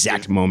this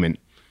exact moment.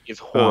 Is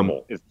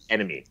horrible. Is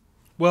enemy.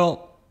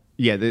 Well,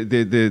 Yeah,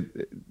 the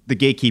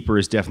gatekeeper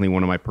is definitely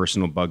one of my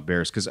personal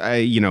bugbears because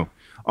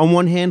on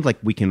one hand, like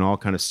we can all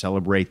kind of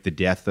celebrate the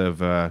death of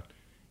the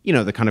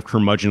kind of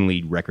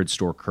curmudgeonly record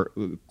store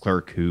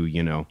clerk who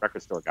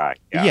record store guy.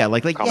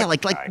 Like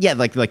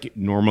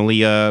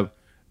normally a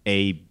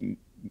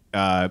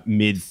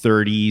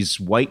mid-30s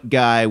white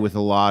guy with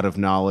a lot of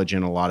knowledge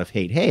and a lot of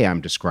hate. Hey,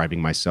 I'm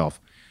describing myself.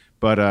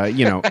 But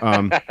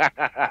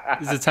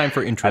Is it time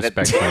for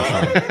introspection?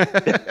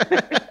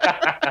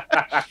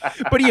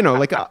 But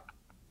like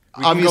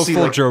I'll go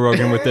full Joe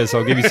Rogan with this.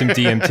 I'll give you some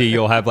DMT.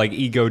 You'll have like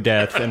ego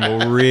death, and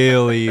we'll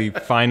really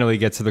finally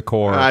get to the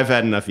core. I've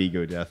had enough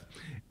ego death.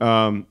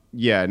 But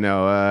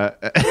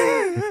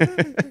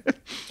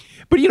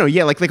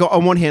like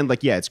on one hand,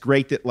 like it's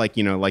great that like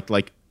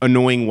like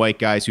annoying white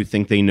guys who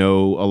think they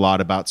know a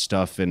lot about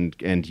stuff and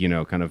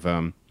kind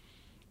of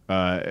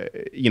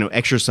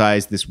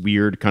exercise this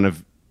weird kind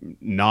of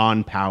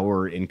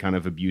non-power in kind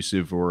of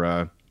abusive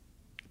or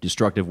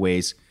destructive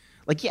ways.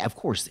 Like, yeah, of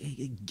course,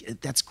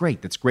 that's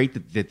great. That's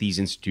great that these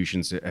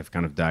institutions have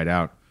kind of died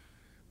out.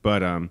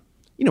 But, at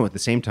the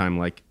same time,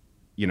 like,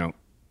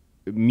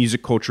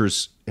 music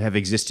cultures have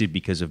existed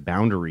because of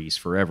boundaries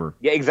forever.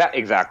 Yeah,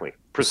 exactly.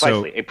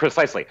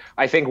 Precisely.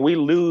 I think we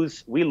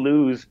lose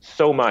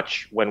so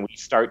much when we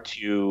start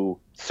to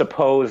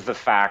suppose the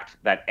fact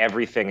that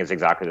everything is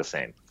exactly the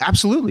same.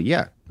 Absolutely,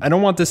 yeah. I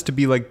don't want this to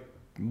be like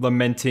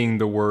lamenting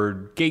the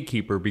word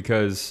gatekeeper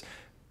because,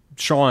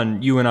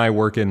 Sean, you and I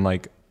work in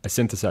like a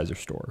synthesizer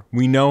store.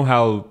 We know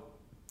how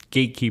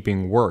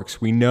gatekeeping works.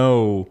 We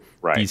know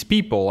these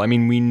people. I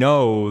mean, we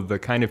know the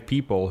kind of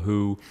people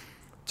who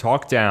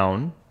talk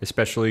down,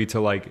 especially to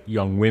like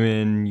young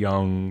women,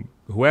 young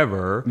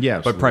whoever.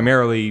 Yeah, but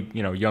primarily,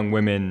 young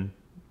women,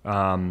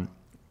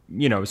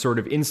 sort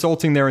of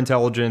insulting their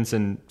intelligence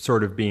and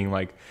sort of being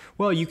like,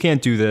 well, you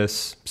can't do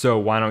this, so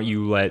why don't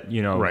you let,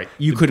 Right.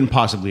 You couldn't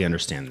possibly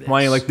understand this.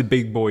 Why don't you let the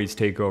big boys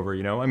take over,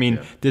 I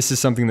mean, This is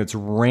something that's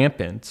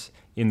rampant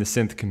in the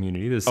synth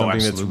community. This is something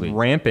that's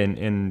rampant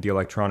in the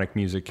electronic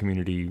music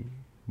community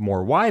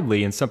more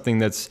widely, and something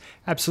that's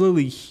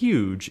absolutely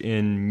huge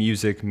in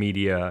music,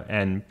 media,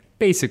 and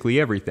basically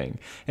everything.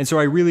 And so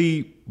I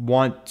really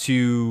want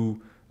to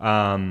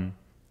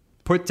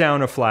put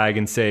down a flag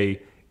and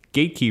say,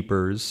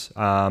 gatekeepers,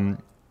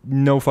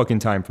 no fucking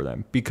time for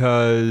them,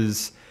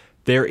 because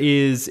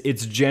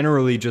it's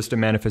generally just a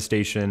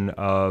manifestation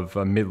of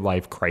a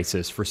midlife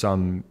crisis for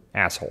some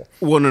asshole.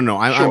 Well, no.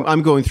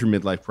 I'm going through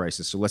midlife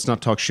crisis, so let's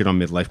not talk shit on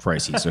midlife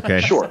crises,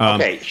 okay? Sure.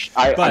 Okay.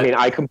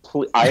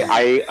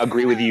 I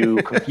agree with you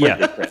completely,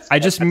 yeah, Chris. I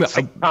just,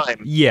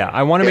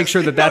 I want to make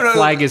sure that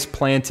flag is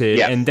planted,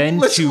 and then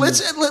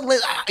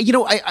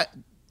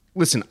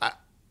listen.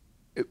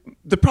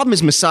 The problem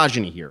is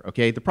misogyny here,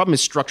 okay? The problem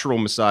is structural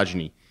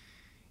misogyny.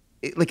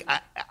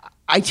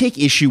 I take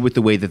issue with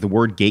the way that the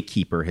word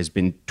gatekeeper has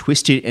been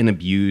twisted and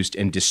abused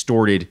and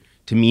distorted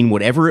to mean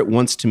whatever it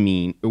wants to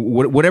mean,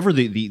 whatever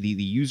the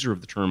user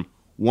of the term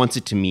wants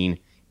it to mean,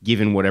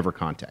 given whatever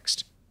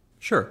context.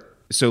 Sure.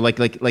 So like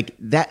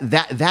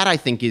that I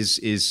think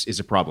is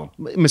a problem.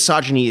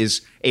 Misogyny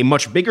is a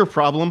much bigger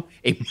problem,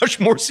 a much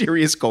more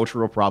serious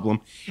cultural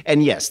problem,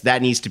 and yes,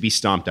 that needs to be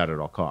stomped out at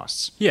all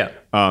costs. Yeah.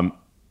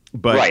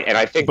 Right, and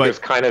I think there's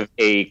kind of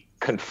a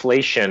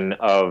conflation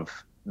of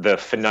the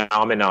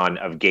phenomenon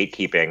of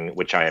gatekeeping,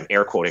 which I am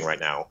air quoting right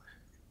now,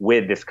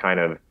 with this kind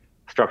of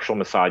structural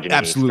misogyny.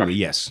 Absolutely,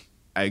 yes.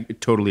 I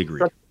totally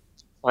agree.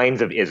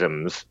 Kinds of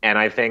isms, and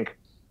I think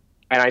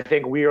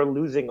we are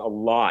losing a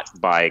lot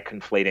by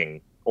conflating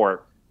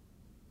or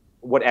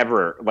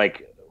whatever.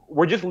 Like,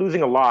 we're just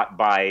losing a lot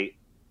by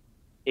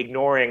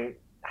ignoring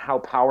how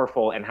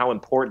powerful and how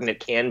important it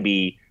can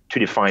be to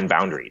define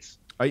boundaries.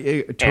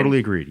 I totally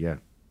agreed, yeah.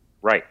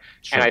 Right.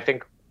 Sure. And I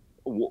think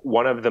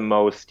one of the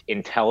most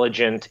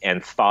intelligent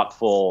and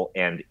thoughtful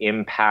and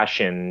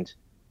impassioned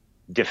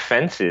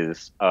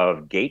defenses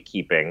of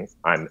gatekeeping,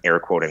 I'm air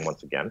quoting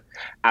once again,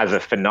 as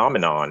a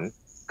phenomenon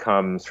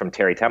comes from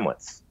Terry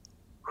Temlitz,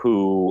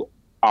 who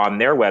on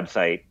their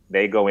website,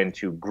 they go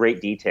into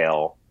great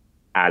detail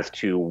as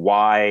to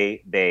why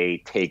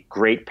they take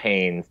great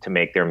pains to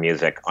make their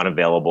music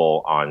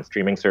unavailable on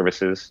streaming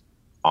services,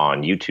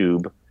 on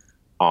YouTube,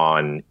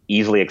 on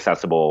easily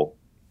accessible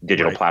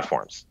digital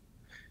platforms.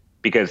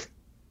 Because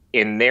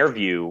in their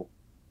view,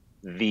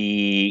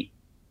 the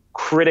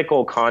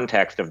critical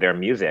context of their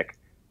music,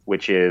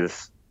 which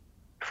is,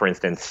 for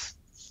instance,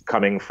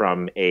 coming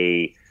from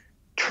a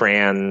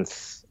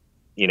trans,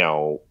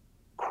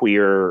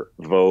 queer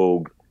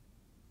Vogue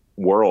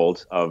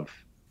world of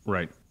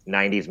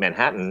 90s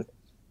Manhattan,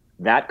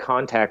 that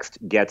context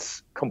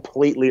gets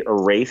completely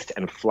erased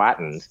and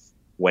flattened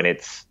when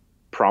it's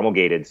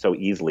promulgated so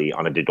easily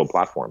on a digital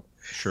platform.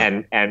 Sure.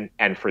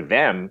 And for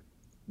them,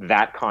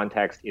 that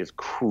context is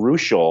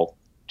crucial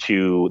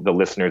to the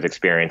listener's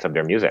experience of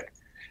their music.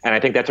 And I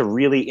think that's a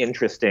really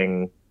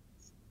interesting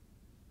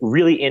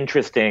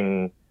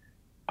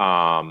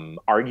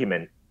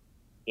argument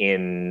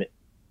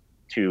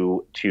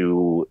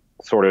to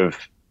sort of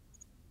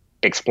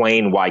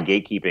explain why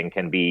gatekeeping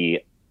can be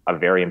a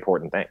very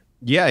important thing.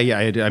 Yeah,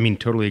 yeah. I mean,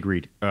 totally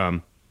agreed.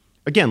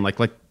 Again, like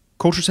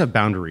cultures have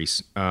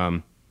boundaries.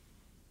 Right.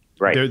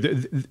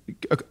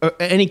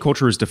 Any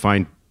culture is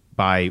defined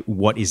by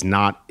what is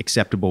not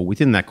acceptable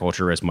within that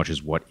culture as much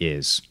as what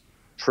is.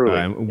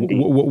 Truly.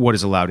 What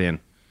is allowed in.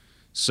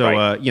 So,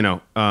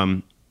 Right.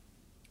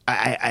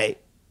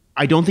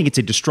 I don't think it's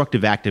a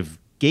destructive act of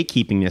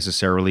gatekeeping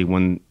necessarily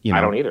when,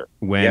 I don't either.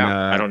 When,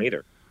 I don't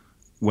either.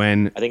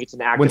 When I think it's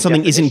an act when of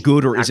something definition, isn't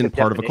good or act isn't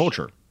part of a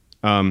definition.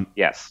 culture.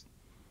 Yes.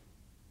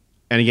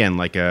 And again,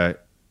 like I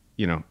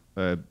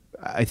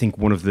think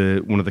one of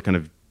the kind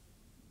of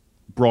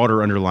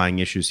broader underlying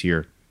issues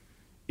here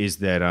is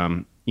that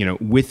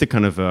with the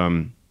kind of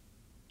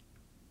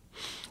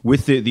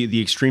with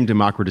the extreme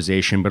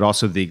democratization, but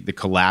also the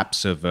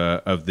collapse of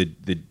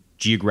the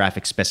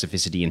geographic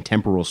specificity and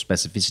temporal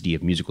specificity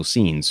of musical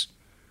scenes.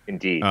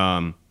 Indeed.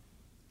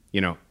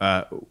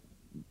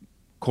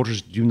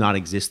 Cultures do not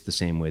exist the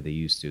same way they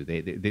used to.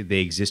 They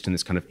exist in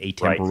this kind of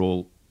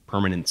atemporal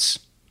permanence.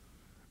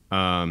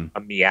 A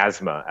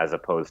miasma as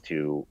opposed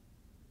to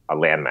a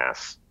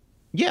landmass.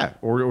 Yeah,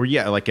 or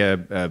like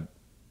a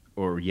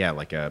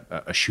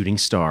shooting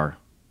star.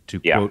 To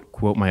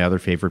quote my other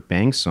favorite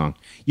Bang song,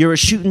 "You're a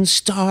shooting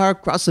star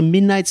across the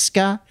midnight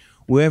sky.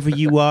 Wherever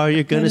you are,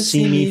 you're gonna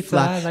see me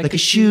fly like a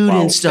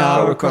shooting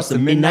star across the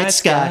midnight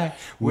sky.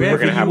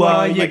 Wherever you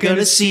are, you're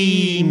gonna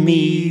see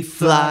me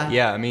fly."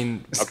 Yeah, I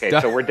mean, Okay,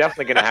 so we're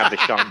definitely going to have the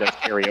Sean Does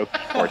karaoke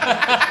portion of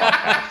this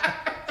podcast.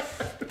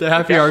 the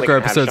Happy definitely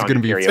Hardcore have episode is Sean going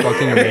to be karaoke.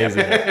 fucking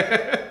amazing.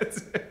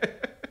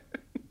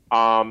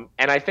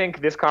 And I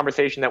think this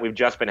conversation that we've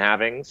just been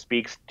having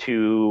speaks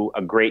to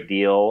a great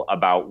deal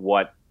about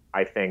what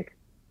I think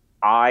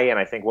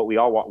what we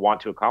all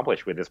want to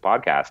accomplish with this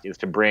podcast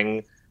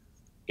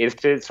is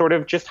to sort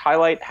of just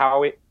highlight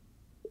how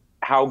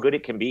good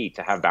it can be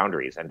to have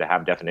boundaries and to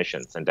have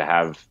definitions and to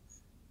have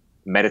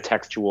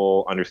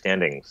metatextual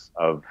understandings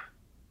of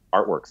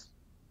artworks.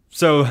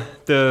 So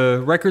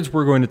the records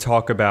we're going to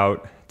talk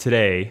about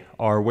today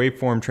are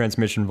Waveform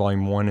Transmission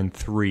Volume 1 and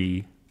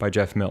 3 by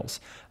Jeff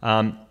Mills.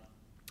 I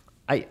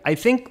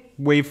think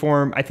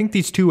Waveform, I think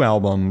these two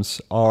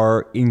albums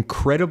are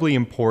incredibly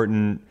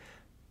important.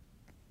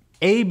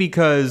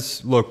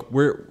 Because look,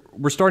 we're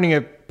starting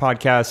a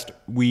podcast.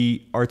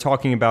 We are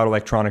talking about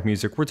electronic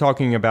music. We're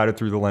talking about it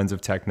through the lens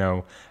of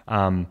techno.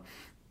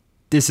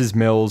 This is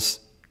Mills.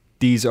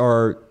 These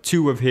are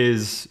two of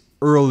his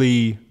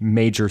early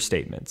major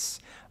statements.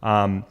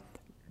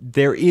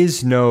 There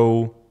is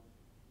no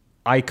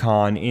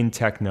icon in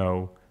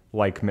techno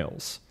like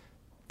Mills.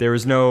 There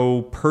is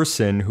no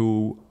person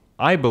who,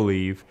 I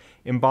believe,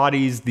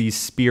 embodies the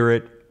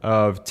spirit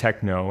of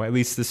techno, at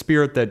least the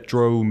spirit that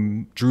drew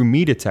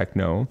me to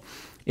techno,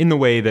 in the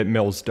way that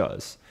Mills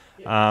does.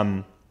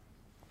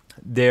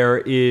 There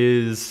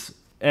is,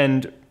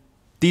 and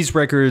these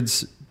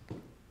records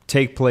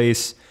take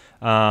place,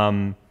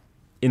 in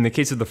the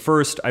case of the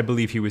first, I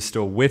believe he was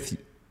still with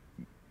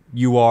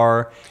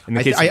UR. In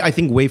the case I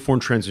think Waveform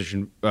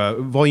Transition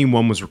Volume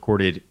 1 was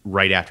recorded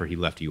right after he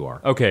left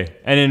UR. Okay,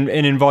 and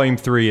in Volume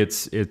 3,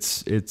 it's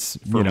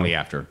Firmly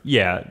after.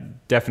 Yeah,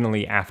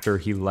 definitely after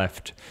he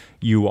left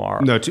UR.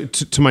 No,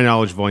 to my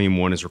knowledge, Volume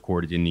 1 is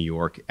recorded in New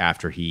York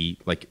after he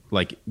like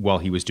while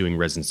he was doing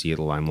residency at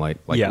the Limelight,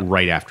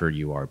 right after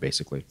UR,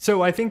 basically.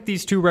 So I think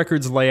these two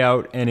records lay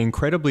out an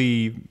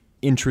incredibly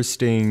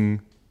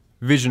interesting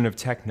vision of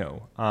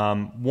techno.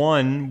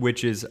 One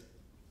which is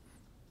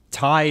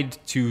tied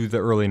to the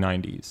early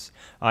 90s.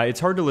 It's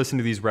hard to listen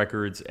to these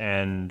records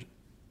and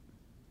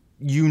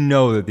you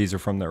know that these are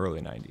from the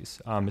early 90s,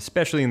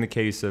 especially in the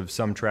case of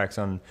some tracks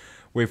on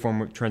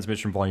Waveform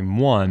Transmission Volume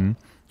 1.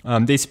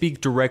 They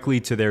speak directly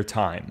to their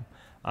time.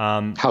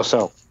 How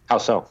so?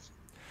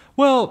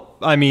 Well,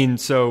 I mean,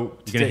 so...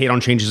 You're going to hate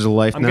on Changes of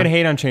Life I'm going to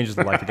hate on Changes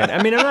of Life again.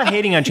 I mean, I'm not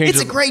hating on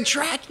Changes of Life. It's a great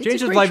track.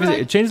 Changes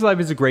of Life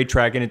is a great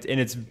track, and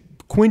it's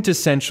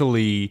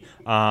quintessentially...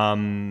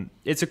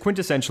 it's a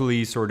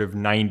quintessentially sort of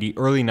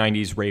early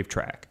 90s rave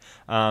track.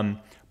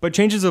 But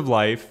Changes of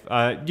Life,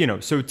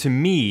 so to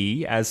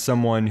me, as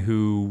someone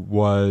who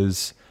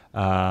was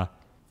 2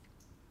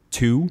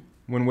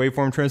 when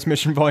Waveform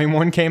Transmission Volume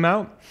 1 came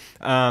out...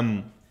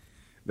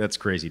 That's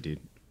crazy, dude.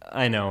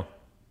 I know.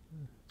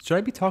 Should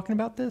I be talking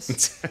about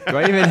this? Do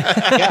I even...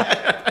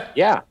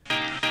 Yeah.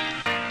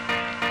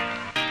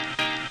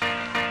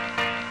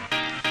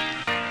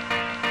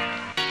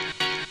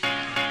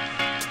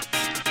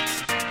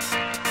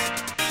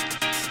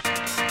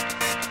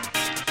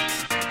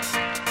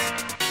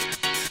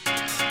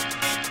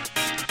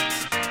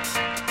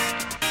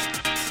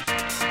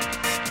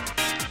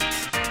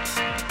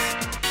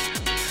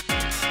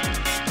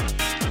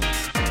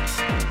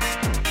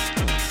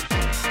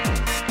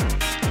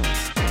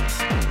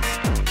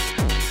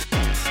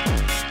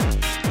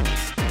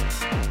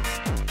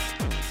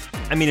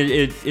 I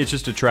mean, it's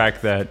just a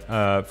track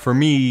that, for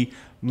me,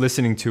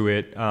 listening to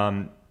it,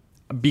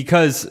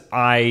 because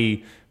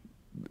I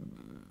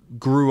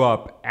grew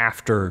up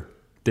after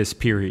this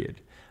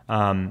period,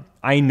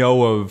 I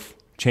know of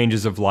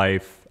Changes of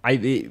Life.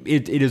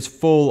 It is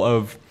full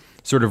of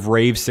sort of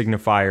rave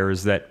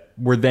signifiers that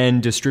were then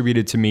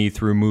distributed to me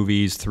through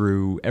movies,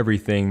 through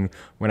everything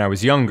when I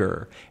was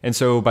younger. And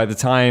so by the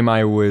time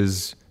I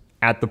was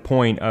at the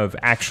point of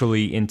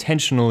actually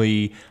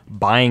intentionally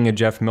buying a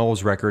Jeff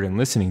Mills record and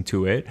listening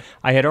to it,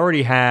 I had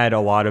already had a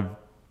lot of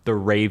the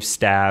rave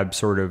stab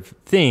sort of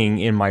thing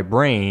in my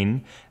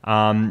brain,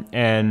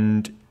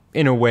 and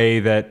in a way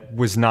that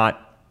was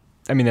not,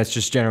 I mean, that's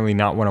just generally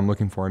not what I'm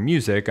looking for in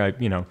music.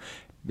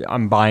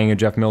 I'm buying a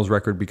Jeff Mills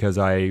record because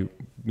I,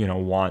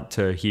 want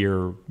to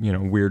hear,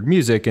 weird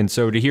music. And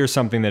so to hear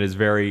something that is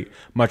very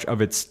much of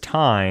its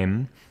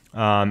time,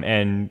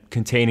 and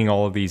containing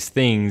all of these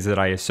things that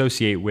I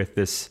associate with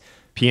this.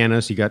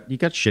 Pianos, you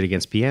got shit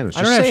against pianos.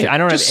 I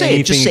don't have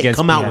anything against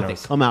Come pianos. out with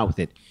it. Come out with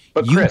it.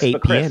 But You Chris, hate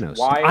but Chris, pianos.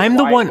 I'm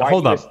the one.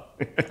 Hold up.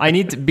 I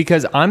need to,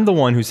 because I'm the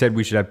one who said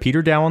we should have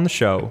Peter Dow on the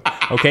show.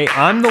 Okay,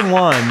 I'm the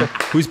one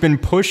who's been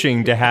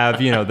pushing to have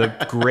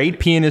the great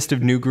pianist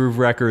of New Groove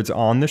Records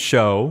on the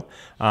show.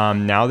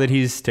 Now that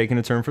he's taken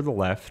a turn for the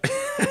left,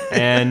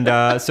 and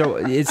so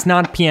it's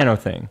not a piano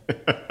thing.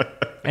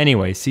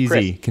 Anyway, CZ.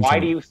 Chris, continue. why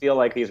do you feel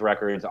like these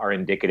records are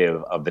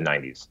indicative of the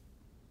 '90s?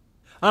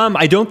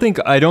 I don't think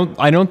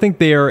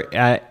they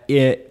are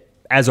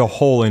as a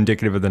whole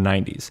indicative of the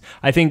 90s.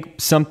 I think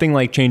something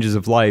like Changes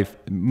of Life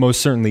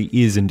most certainly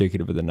is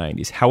indicative of the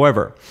 90s.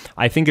 However,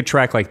 I think a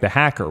track like The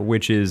Hacker,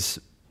 which is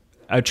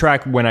a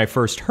track when I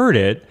first heard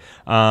it,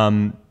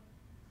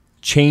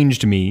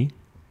 changed me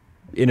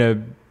in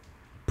a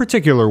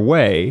particular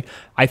way.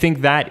 I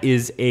think that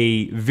is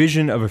a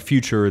vision of a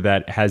future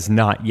that has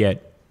not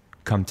yet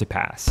come to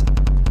pass.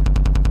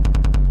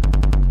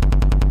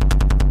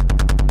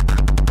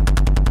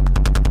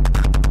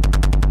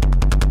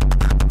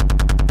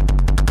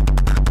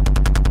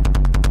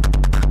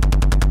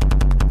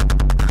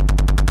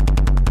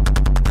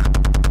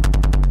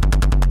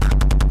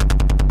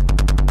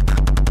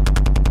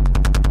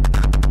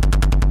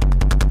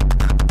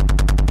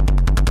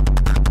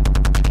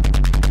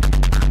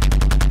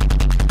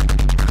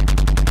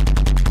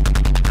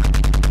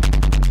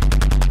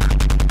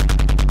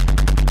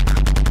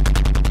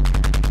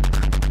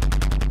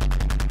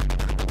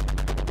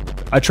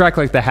 A track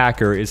like The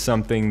Hacker is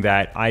something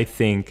that I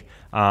think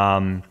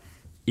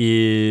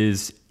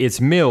it's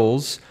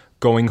Mills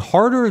going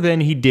harder than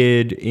he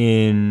did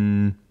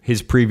in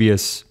his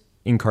previous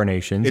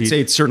incarnations.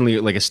 It's certainly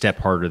like a step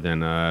harder than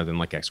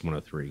like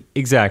X103.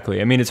 Exactly.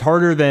 I mean, it's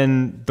harder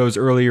than those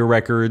earlier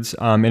records,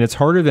 and it's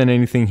harder than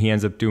anything he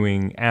ends up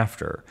doing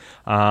after.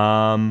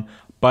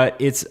 But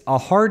it's a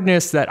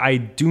hardness that I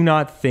do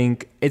not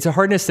think, it's a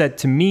hardness that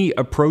to me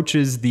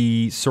approaches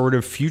the sort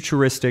of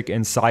futuristic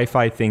and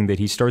sci-fi thing that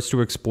he starts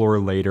to explore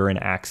later in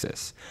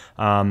Axis.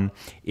 The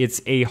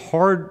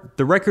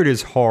record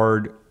is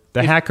hard.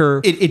 The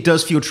Hacker. It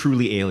does feel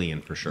truly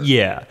alien for sure.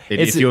 Yeah.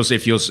 It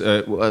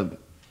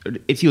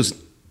feels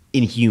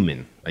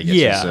inhuman, I guess.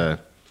 Yeah.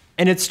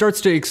 And it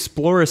starts to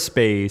explore a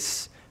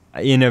space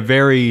in a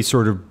very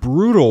sort of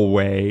brutal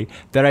way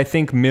that I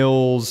think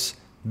Mills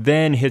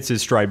then hits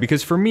his stride,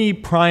 because for me,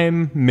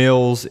 prime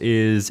Mills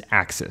is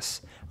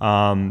Axis.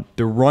 The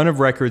run of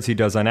records he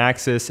does on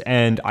Axis,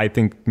 and I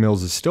think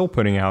Mills is still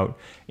putting out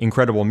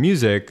incredible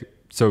music.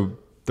 So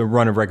the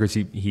run of records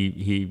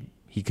he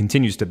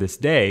continues to this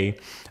day.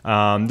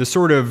 The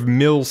sort of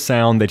Mills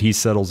sound that he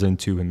settles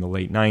into in the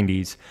late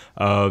 90s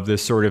of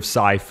this sort of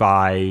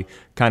sci-fi,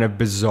 kind of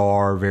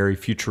bizarre, very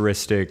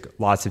futuristic,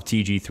 lots of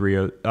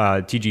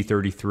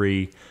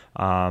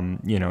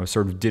TG33,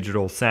 sort of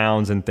digital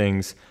sounds and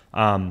things.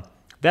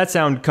 That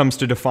sound comes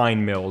to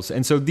define Mills.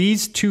 And so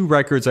these two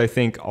records, I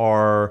think,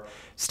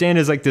 stand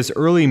as like this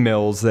early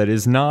Mills that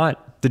is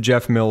not the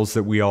Jeff Mills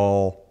that we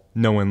all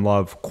know and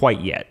love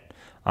quite yet.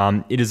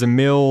 It is a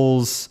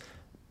Mills,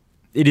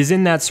 it is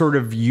in that sort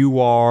of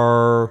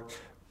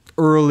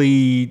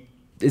early,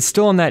 it's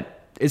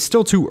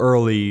still too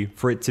early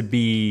for it to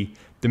be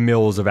the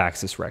Mills of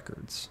Axis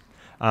Records.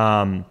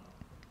 But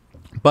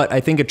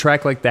I think a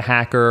track like The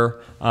Hacker,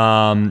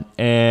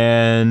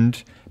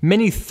 and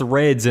many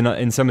threads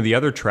in some of the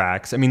other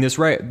tracks. I mean, the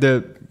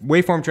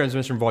Waveform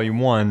Transmission Volume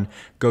 1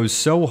 goes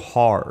so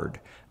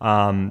hard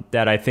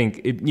that I think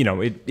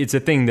it's a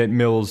thing that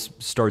Mills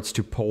starts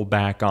to pull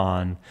back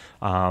on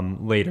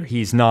later.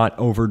 He's not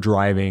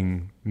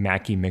overdriving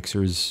Mackie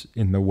mixers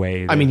in the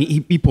way that, I mean,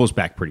 he pulls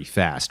back pretty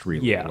fast,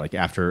 really. Yeah. Like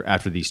after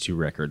these two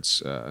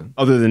records,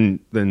 other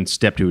than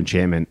Step to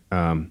Enchantment,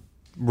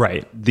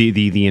 right.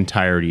 The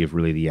entirety of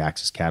really the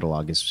Axis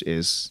catalog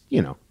is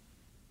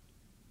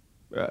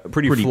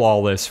pretty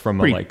flawless from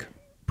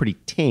pretty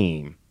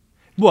tame.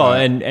 Well,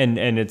 and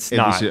it's at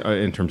not least,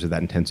 in terms of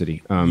that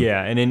intensity.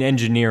 Yeah, and in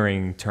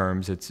engineering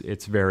terms,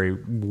 it's very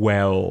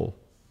well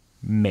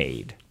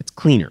made. It's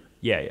cleaner.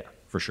 Yeah,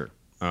 for sure.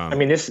 I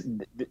mean, this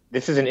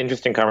is an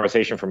interesting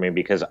conversation for me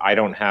because I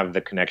don't have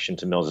the connection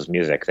to Mills's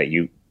music that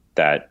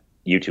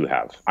you two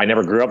have. I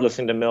never grew up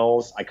listening to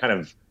Mills. I kind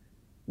of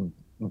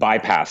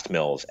bypassed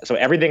Mills. So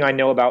everything I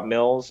know about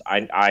Mills,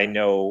 I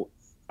know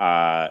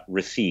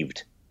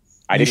received.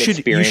 I didn't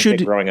experience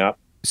it growing up.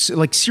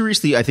 Like,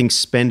 seriously, I think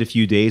spend a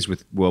few days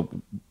with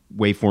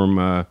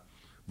Waveform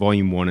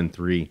Volume 1 and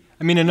 3.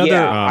 I mean, another.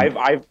 Yeah, I've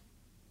only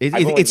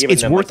given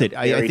it's them, worth like, it. a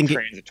I very think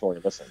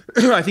transitory listen.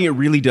 I think it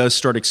really does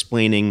start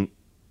explaining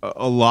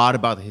a lot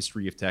about the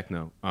history of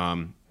techno.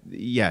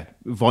 Yeah,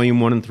 volume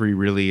 1 and 3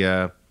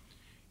 really.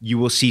 You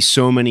will see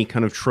so many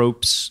kind of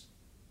tropes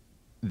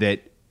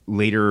that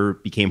later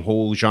became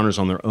whole genres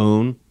on their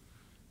own,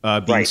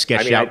 being Right.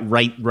 sketched I mean, out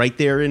right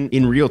there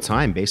in real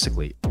time,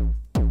 basically.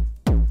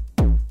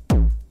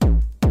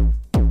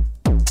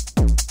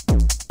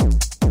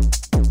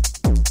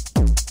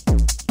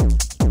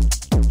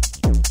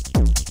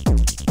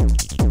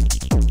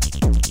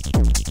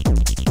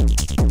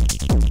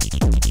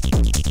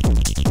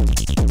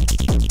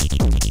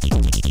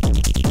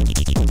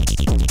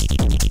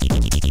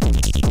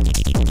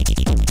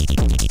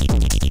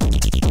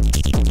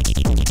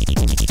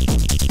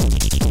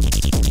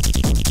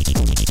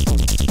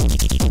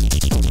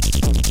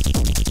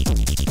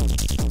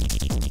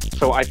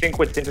 So I think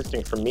what's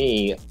interesting for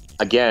me,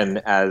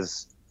 again,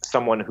 as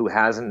someone who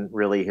hasn't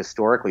really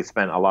historically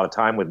spent a lot of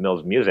time with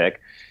Mills music,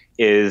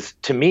 is,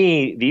 to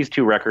me, these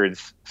two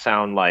records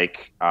sound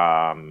like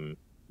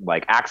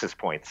access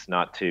points.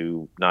 Not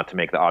to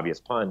make the obvious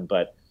pun,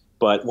 but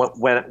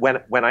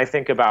when I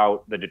think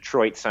about the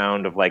Detroit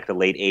sound of like the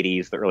late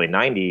 '80s, the early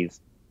 '90s,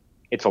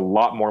 it's a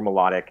lot more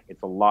melodic.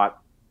 It's a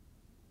lot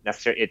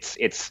necessary.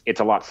 It's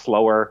a lot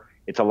slower.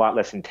 It's a lot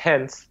less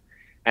intense.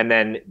 And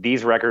then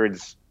these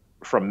records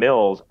from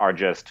Mills are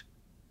just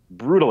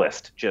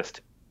brutalist,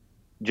 just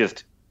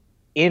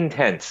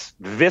intense,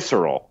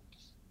 visceral,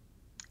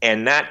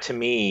 and that, to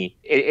me,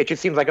 it just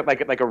seems like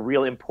a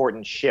real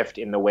important shift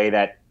in the way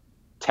that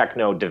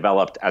techno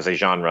developed as a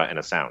genre and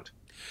a sound.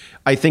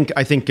 I think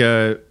I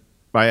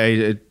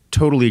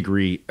totally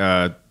agree.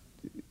 Waveform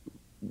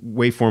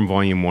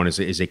Volume 1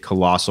 is a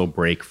colossal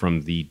break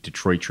from the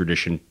Detroit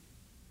tradition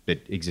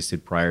that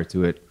existed prior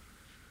to it.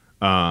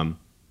 I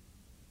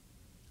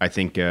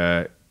think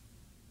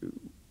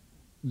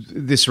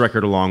this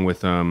record, along with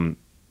the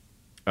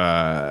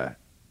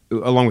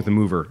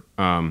Mover,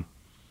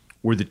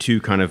 were the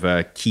two kind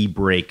of key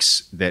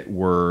breaks that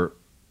were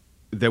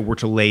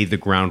to lay the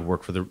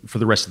groundwork for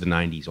the rest of the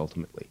 '90s,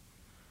 ultimately,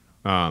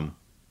 for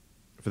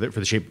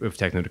the shape of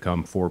techno to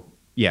come for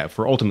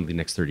ultimately the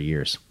next 30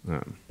 years.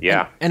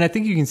 Yeah, And I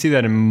think you can see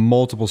that in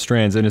multiple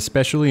strands, and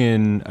especially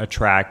in a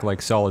track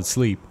like Solid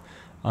Sleep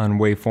on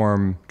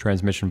Waveform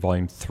Transmission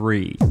Volume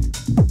 3.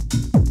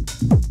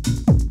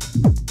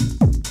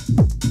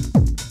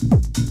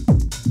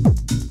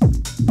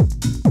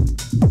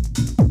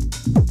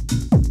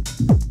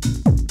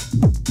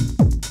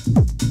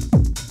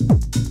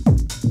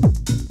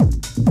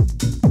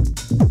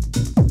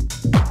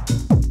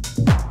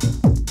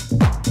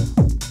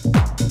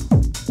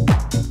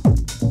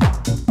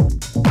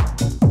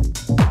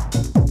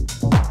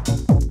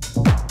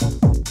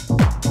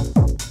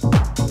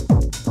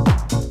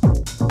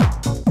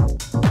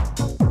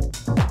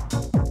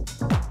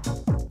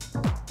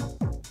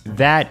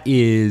 That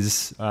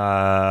is,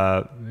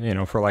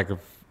 for like a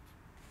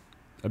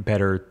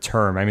better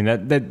term, I mean,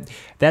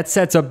 that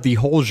sets up the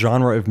whole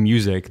genre of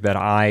music that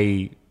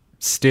I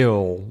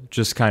still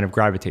just kind of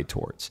gravitate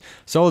towards.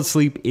 Solid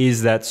Sleep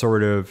is that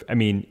sort of, I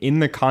mean, in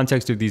the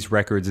context of these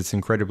records, it's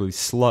incredibly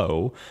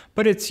slow,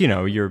 but it's,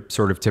 your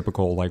sort of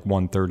typical like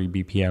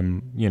 130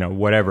 BPM,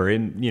 whatever.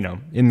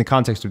 In the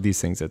context of these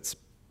things, it's,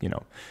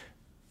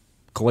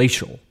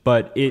 glacial,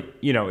 but it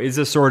is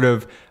a sort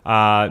of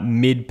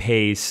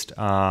mid-paced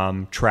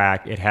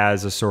track. It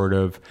has a sort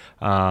of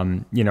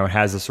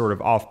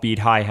offbeat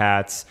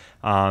hi-hats,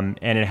 and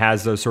it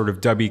has those sort of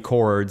dubby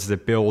chords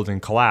that build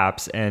and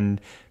collapse,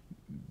 and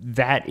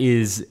that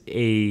is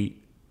the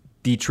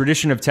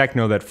tradition of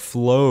techno that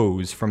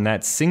flows from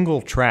that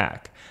single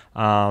track.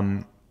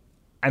 I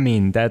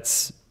mean,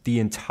 that's the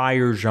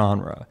entire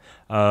genre.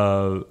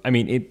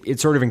 It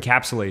sort of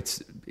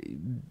encapsulates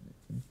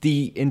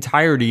the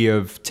entirety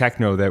of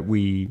techno that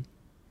we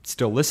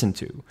still listen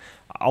to.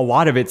 A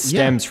lot of it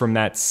stems from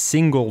that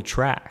single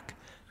track.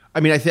 I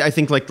mean, I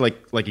think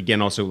like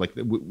again, also like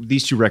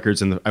these two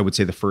records, and I would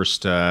say the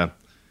first 10,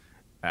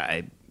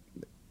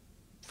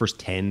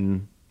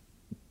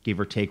 give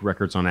or take,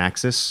 records on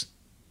Axis,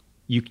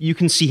 you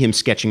can see him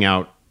sketching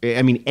out.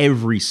 I mean,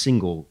 every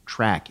single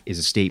track is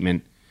a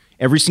statement.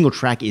 Every single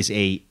track is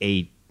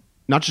a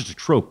not just a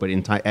trope, but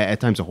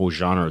at times a whole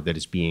genre that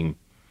is being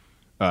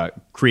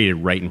created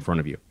right in front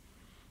of you.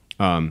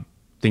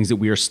 Things that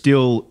we are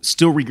still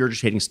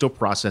regurgitating, still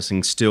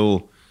processing,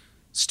 still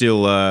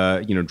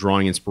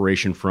drawing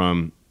inspiration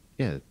from.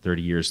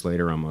 30 years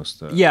later,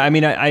 almost. I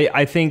mean,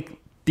 I think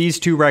these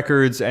two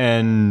records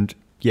and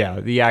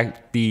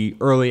the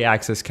early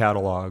Axis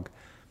catalog,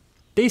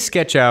 they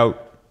sketch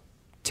out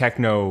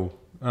techno,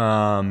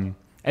 and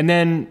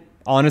then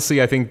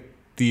honestly, I think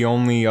the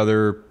only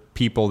other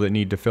people that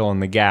need to fill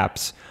in the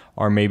gaps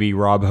are maybe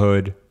Rob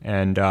Hood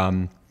and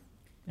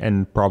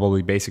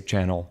probably Basic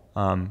Channel,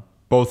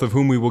 both of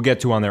whom we will get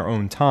to on their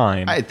own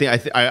time.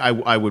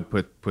 I would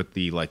put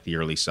the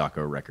early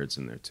Sacco records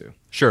in there too.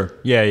 Sure,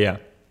 yeah.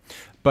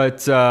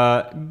 But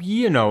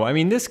I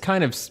mean, this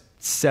kind of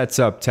sets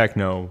up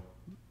techno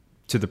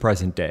to the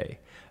present day.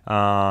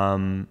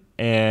 And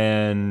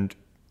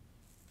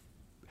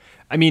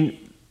I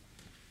mean,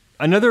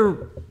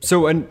 another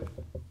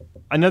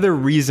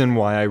reason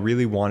why I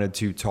really wanted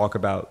to talk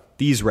about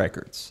these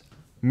records,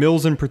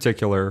 Mills in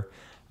particular,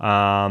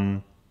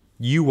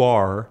 You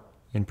Are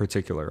in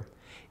particular,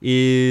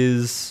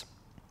 is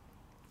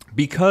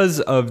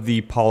because of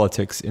the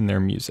politics in their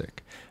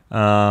music.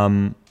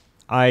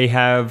 I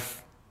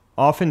have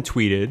often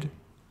tweeted,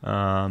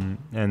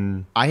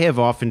 and I have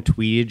often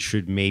tweeted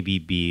should maybe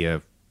be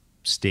a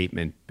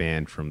statement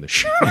banned from the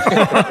show.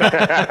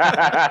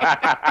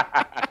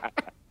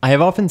 I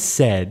have often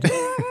said,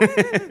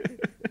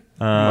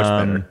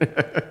 Much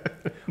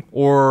better.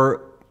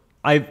 or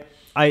I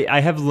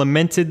have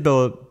lamented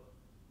the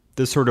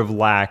sort of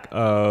lack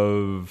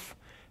of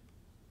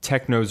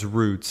techno's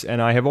roots,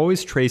 and I have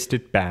always traced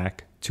it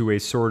back to a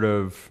sort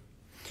of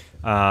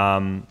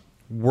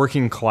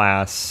working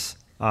class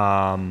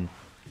and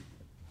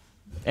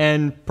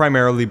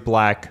primarily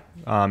black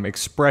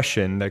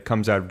expression that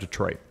comes out of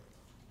Detroit.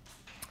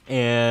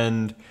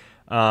 And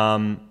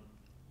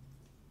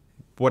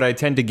what I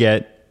tend to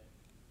get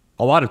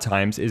a lot of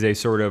times is a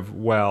sort of,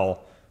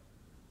 well,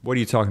 what are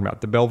you talking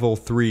about? The Belleville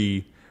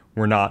Three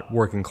were not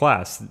working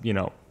class. You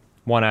know,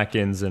 Juan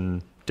Atkins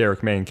and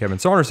Derek May and Kevin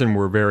Saunderson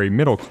were very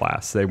middle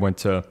class. They went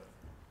to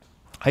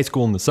high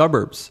school in the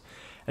suburbs.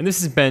 And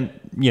this is meant,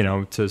 you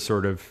know, to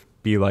sort of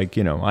be like,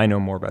 you know, I know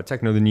more about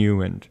techno than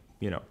you, and,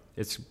 you know,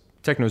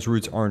 techno's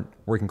roots aren't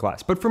working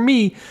class. But for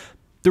me,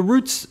 the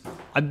roots,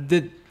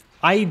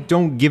 I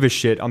don't give a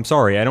shit. I'm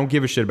sorry, I don't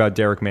give a shit about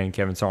Derek May and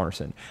Kevin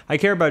Saunderson. I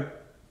care about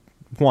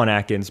Juan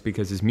Atkins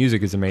because his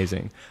music is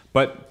amazing.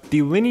 But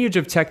the lineage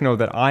of techno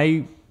that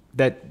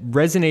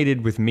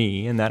resonated with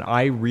me and that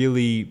I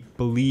really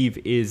believe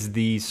is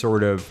the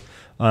sort of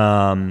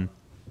the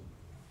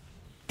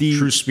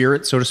True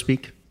spirit, so to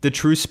speak. The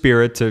true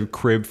spirit, to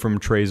crib from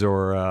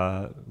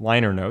Trezor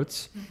liner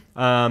notes.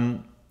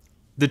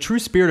 The true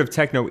spirit of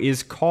techno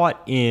is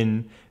caught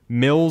in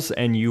Mills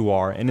and You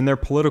Are and in their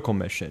political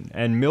mission.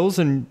 And Mills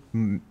and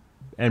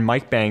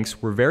Mike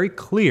Banks were very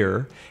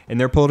clear in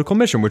their political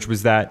mission, which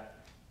was that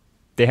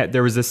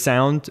there was a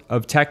sound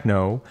of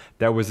techno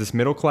that was this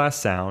middle class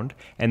sound,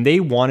 and they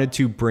wanted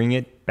to bring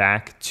it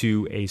back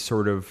to a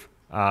sort of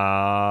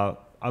a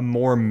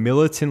more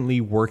militantly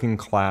working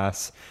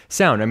class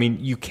sound. I mean,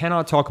 you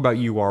cannot talk about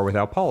You Are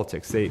without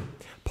politics.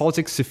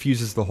 Politics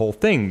suffuses the whole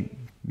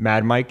thing.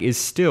 Mad Mike is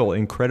still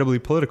incredibly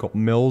political,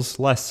 Mills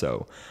less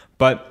so.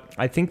 But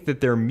I think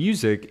that their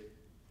music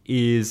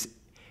is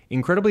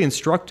incredibly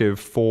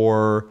instructive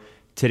for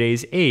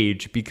today's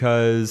age,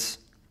 because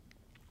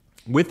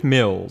with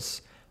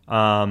Mills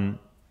and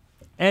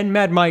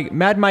Mad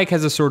Mike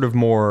has a sort of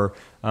more,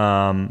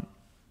 to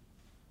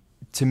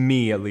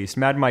me at least,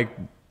 Mad Mike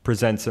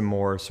presents a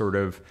more sort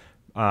of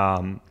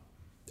a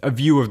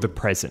view of the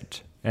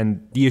present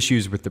and the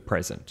issues with the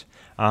present,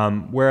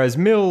 whereas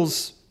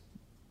Mills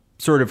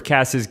sort of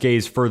casts his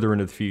gaze further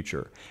into the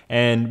future.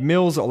 And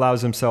Mills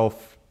allows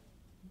himself,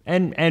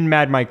 and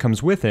Mad Mike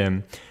comes with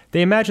him,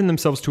 they let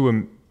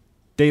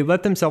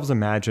themselves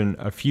imagine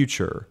a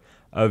future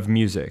of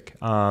music.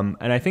 And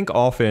I think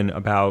often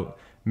about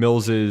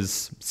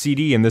Mills's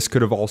CD, and this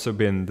could have also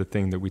been the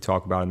thing that we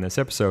talk about in this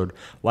episode,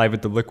 Live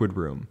at the Liquid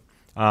Room,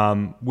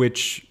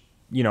 which,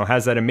 you know,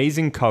 has that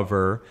amazing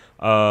cover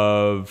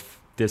of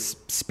this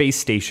space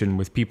station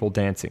with people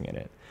dancing in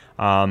it.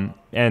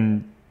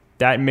 And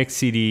that mix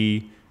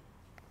CD,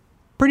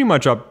 pretty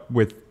much up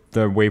with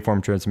the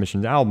Waveform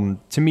Transmissions album,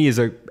 to me is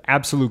an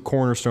absolute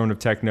cornerstone of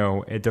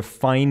techno, a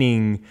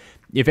defining,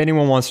 if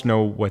anyone wants to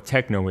know what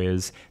techno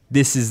is,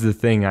 this is the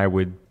thing I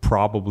would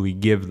probably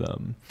give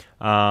them.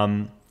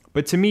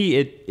 But to me,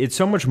 it's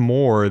so much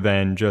more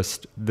than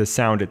just the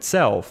sound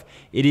itself.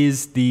 It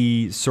is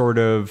the sort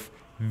of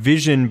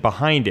vision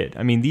behind it.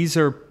 I mean, these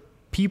are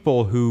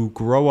people who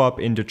grow up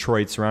in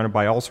Detroit surrounded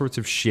by all sorts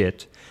of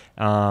shit,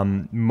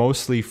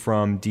 mostly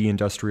from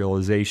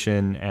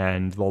deindustrialization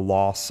and the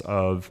loss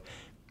of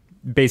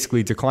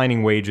basically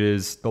declining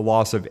wages, the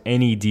loss of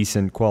any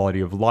decent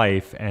quality of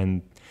life,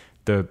 and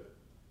the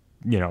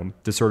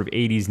sort of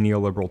 80s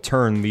neoliberal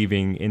turn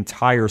leaving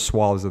entire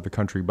swaths of the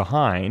country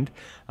behind.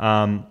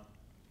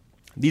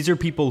 These are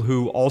people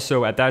who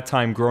also, at that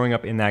time, growing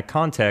up in that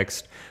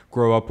context,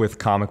 grow up with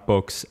comic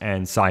books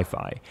and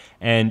sci-fi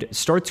and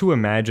start to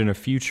imagine a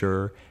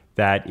future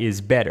that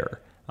is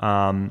better.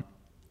 And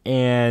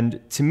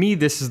to me,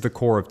 this is the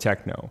core of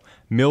techno.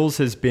 Mills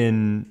has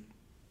been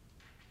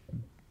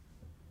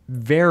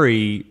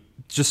very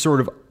just sort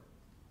of,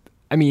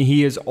 I mean,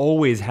 he has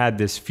always had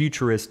this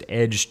futurist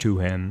edge to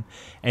him,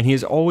 and he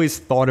has always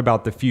thought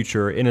about the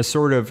future in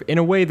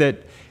a way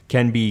that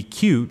can be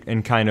cute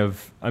and kind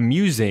of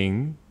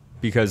amusing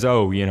because,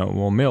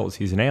 Mills,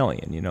 he's an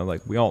alien,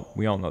 like we all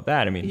know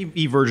that. I mean,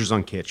 he verges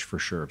on kitsch for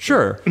sure.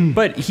 Sure.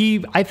 But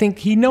I think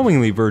he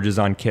knowingly verges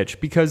on kitsch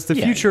because the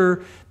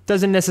future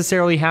doesn't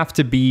necessarily have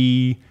to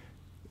be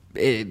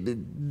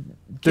kitsch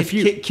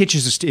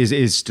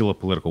is still a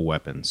political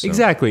weapon. So.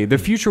 Exactly. The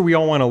future we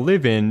all want to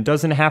live in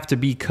doesn't have to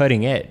be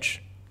cutting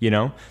edge.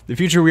 The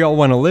future we all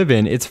want to live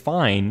in, it's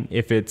fine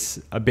if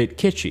it's a bit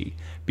kitschy,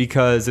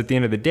 because at the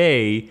end of the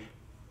day,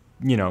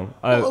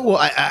 Well,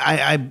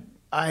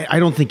 I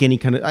don't think any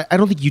kind of I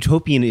don't think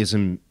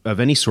utopianism of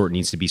any sort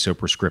needs to be so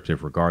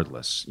prescriptive.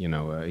 Regardless,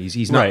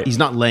 he's not Right. he's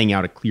not laying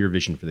out a clear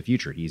vision for the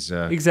future. He's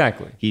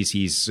exactly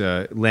he's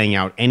laying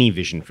out any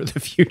vision for the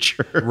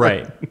future.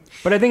 right.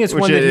 But I think it's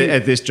Which one that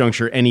at this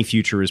juncture, any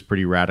future is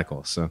pretty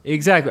radical. So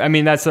exactly. I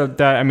mean,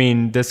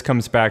 this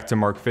comes back to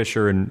Mark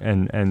Fisher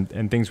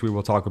and things we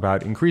will talk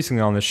about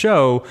increasingly on the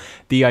show.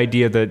 The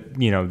idea that,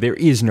 there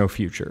is no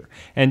future.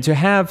 And to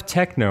have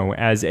techno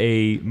as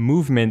a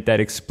movement that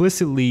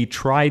explicitly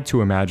tried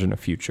to imagine a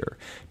future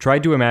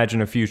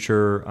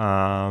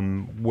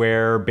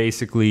where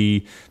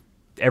basically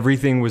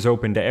everything was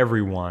open to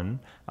everyone,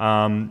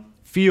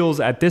 feels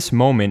at this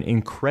moment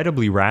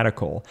incredibly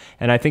radical.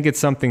 And I think it's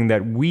something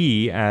that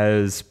we,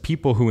 as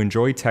people who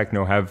enjoy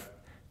techno, have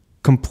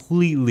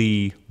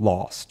completely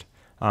lost.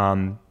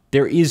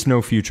 There is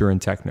no future in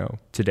techno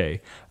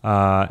today.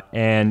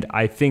 And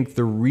I think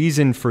the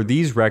reason for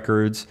these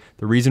records,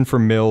 the reason for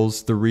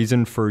Mills, the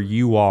reason for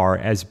UR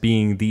as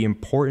being the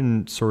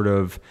important sort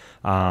of,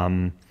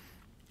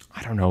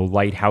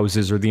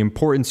 lighthouses or the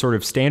important sort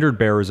of standard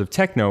bearers of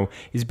techno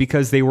is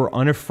because they were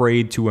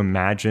unafraid to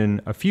imagine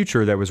a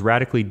future that was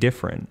radically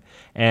different.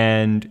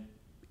 And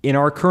in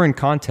our current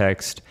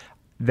context,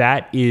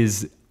 that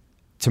is,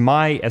 to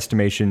my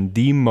estimation,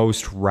 the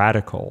most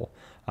radical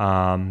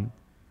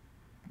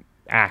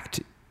act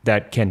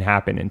that can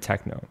happen in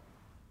techno.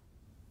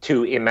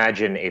 To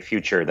imagine a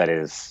future that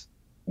is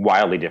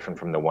wildly different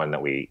from the one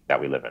that we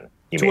live in.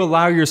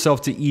 Allow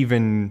yourself to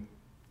even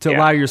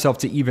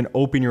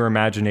open your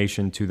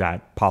imagination to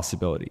that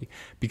possibility,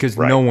 because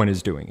no one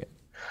is doing it.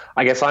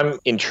 I guess I'm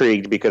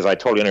intrigued because I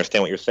totally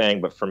understand what you're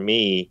saying, but for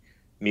me,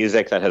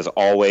 music that has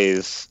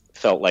always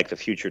felt like the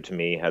future to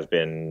me has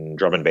been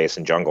drum and bass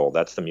and jungle.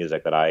 That's the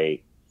music that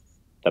I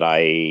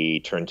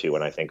turn to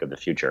when I think of the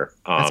future.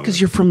 That's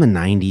because you're from the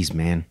 90s,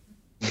 man.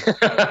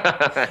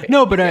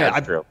 No, but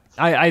true.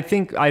 I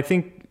think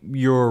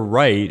you're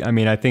right. I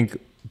mean, I think,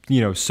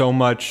 so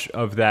much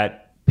of that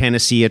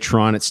Panacea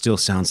Tron, it still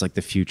sounds like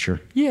the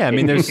future. Yeah, I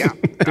mean, there's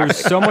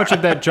so much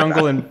of that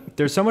jungle, and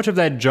there's so much of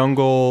that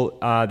jungle,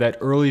 that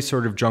early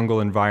sort of jungle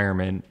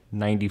environment,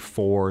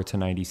 94 to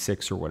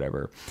 96 or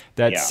whatever,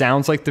 that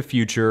sounds like the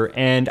future,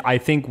 and I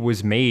think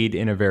was made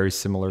in a very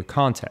similar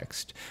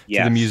context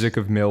to the music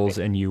of Mills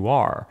and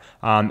UR.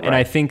 And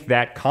I think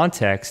that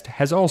context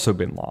has also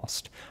been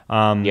lost.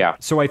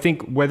 So I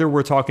think whether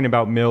we're talking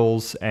about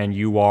Mills and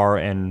UR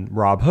and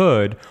Rob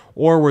Hood,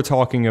 or we're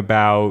talking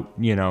about,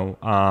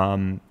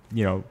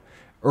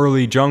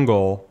 early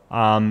jungle,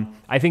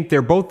 I think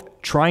they're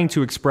both trying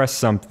to express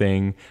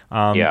something,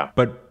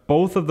 but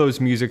both of those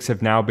musics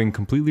have now been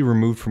completely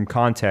removed from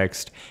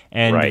context,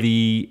 and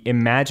the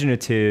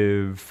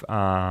imaginative,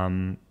 the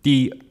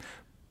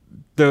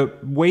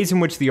ways in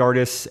which the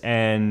artists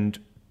and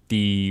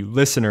the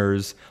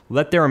listeners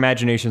let their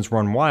imaginations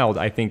run wild,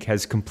 I think,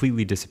 has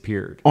completely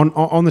disappeared.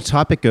 On the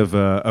topic of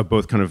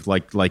both kind of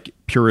like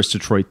purist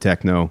Detroit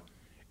techno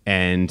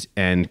and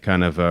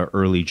kind of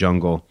early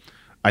jungle,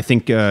 I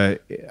think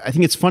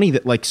it's funny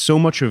that like so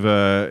much of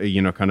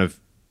kind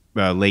of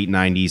late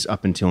 90s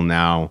up until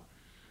now,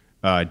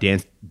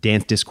 dance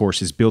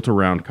discourse is built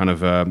around kind of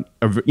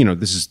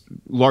this is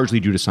largely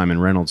due to Simon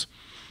Reynolds,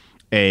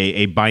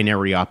 a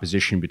binary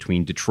opposition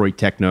between Detroit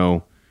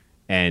techno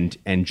and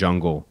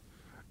jungle,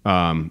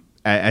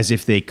 as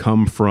if they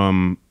come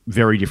from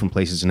very different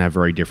places and have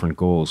very different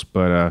goals.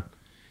 But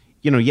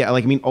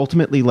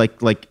ultimately,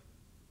 like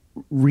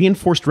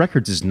Reinforced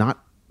Records is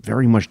not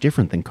very much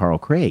different than Carl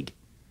Craig.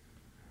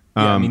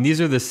 I mean, these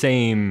are the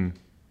same.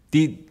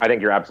 I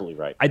think you're absolutely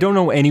right. I don't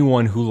know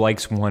anyone who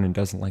likes one and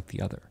doesn't like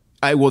the other.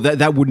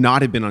 That would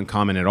not have been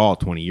uncommon at all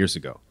 20 years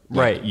ago.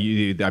 Right.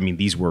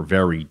 These were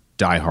very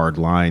diehard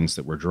lines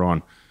that were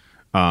drawn.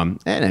 And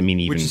I mean,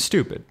 even... Which is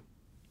stupid.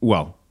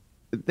 Well,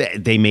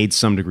 they made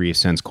some degree of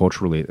sense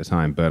culturally at the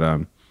time, but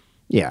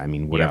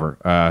whatever.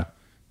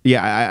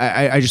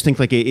 Yeah. I just think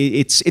like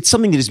it's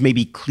something that is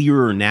maybe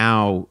clearer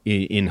now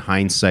in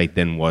hindsight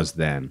than was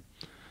then.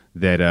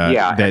 Like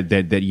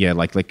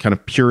kind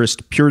of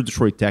pure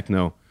Detroit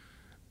techno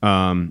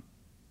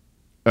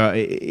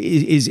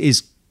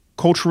is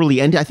culturally,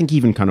 and I think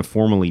even kind of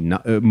formally,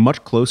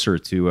 much closer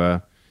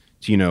to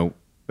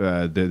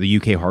the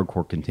UK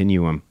hardcore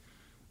continuum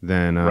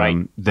than a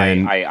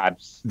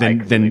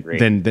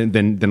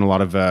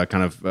lot of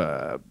kind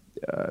of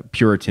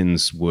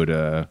Puritans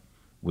would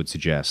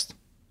suggest.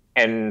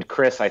 And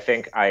Chris, I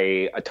think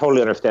I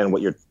totally understand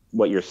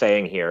what you're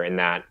saying here, in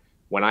that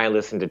when I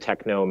listen to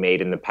techno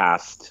made in the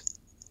past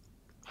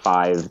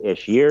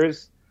 5-ish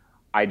years,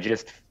 I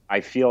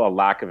feel a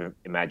lack of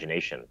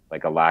imagination,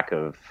 like a lack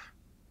of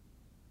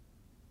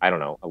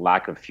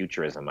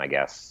futurism, I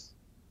guess,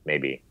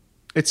 maybe.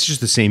 It's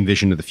just the same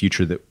vision of the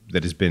future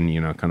that has been,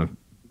 kind of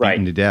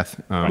beaten to death.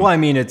 Well, I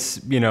mean,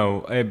 it's,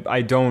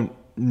 I don't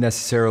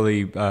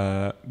necessarily,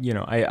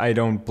 I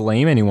don't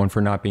blame anyone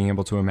for not being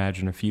able to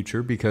imagine a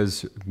future,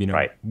 because,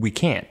 we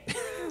can't.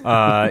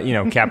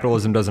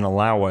 capitalism doesn't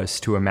allow us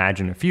to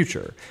imagine a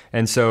future.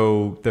 And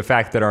so the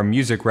fact that our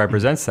music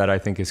represents that, I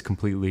think, is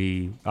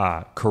completely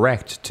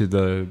correct to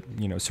the,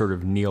 sort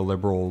of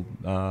neoliberal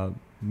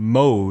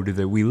mode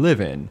that we live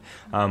in.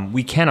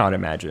 We cannot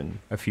imagine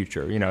a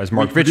future. As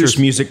Mark Vitcher, produce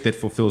music that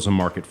fulfills a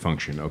market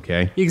function.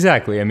 Okay.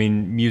 Exactly. I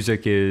mean,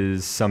 music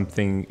is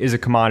a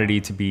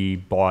commodity to be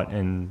bought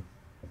and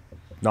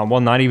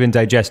not even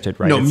digested,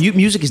 right? No,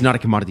 music is not a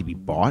commodity to be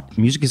bought.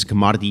 Music is a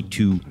commodity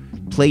to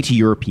play to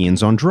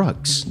Europeans on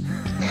drugs.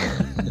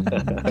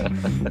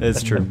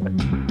 It's true.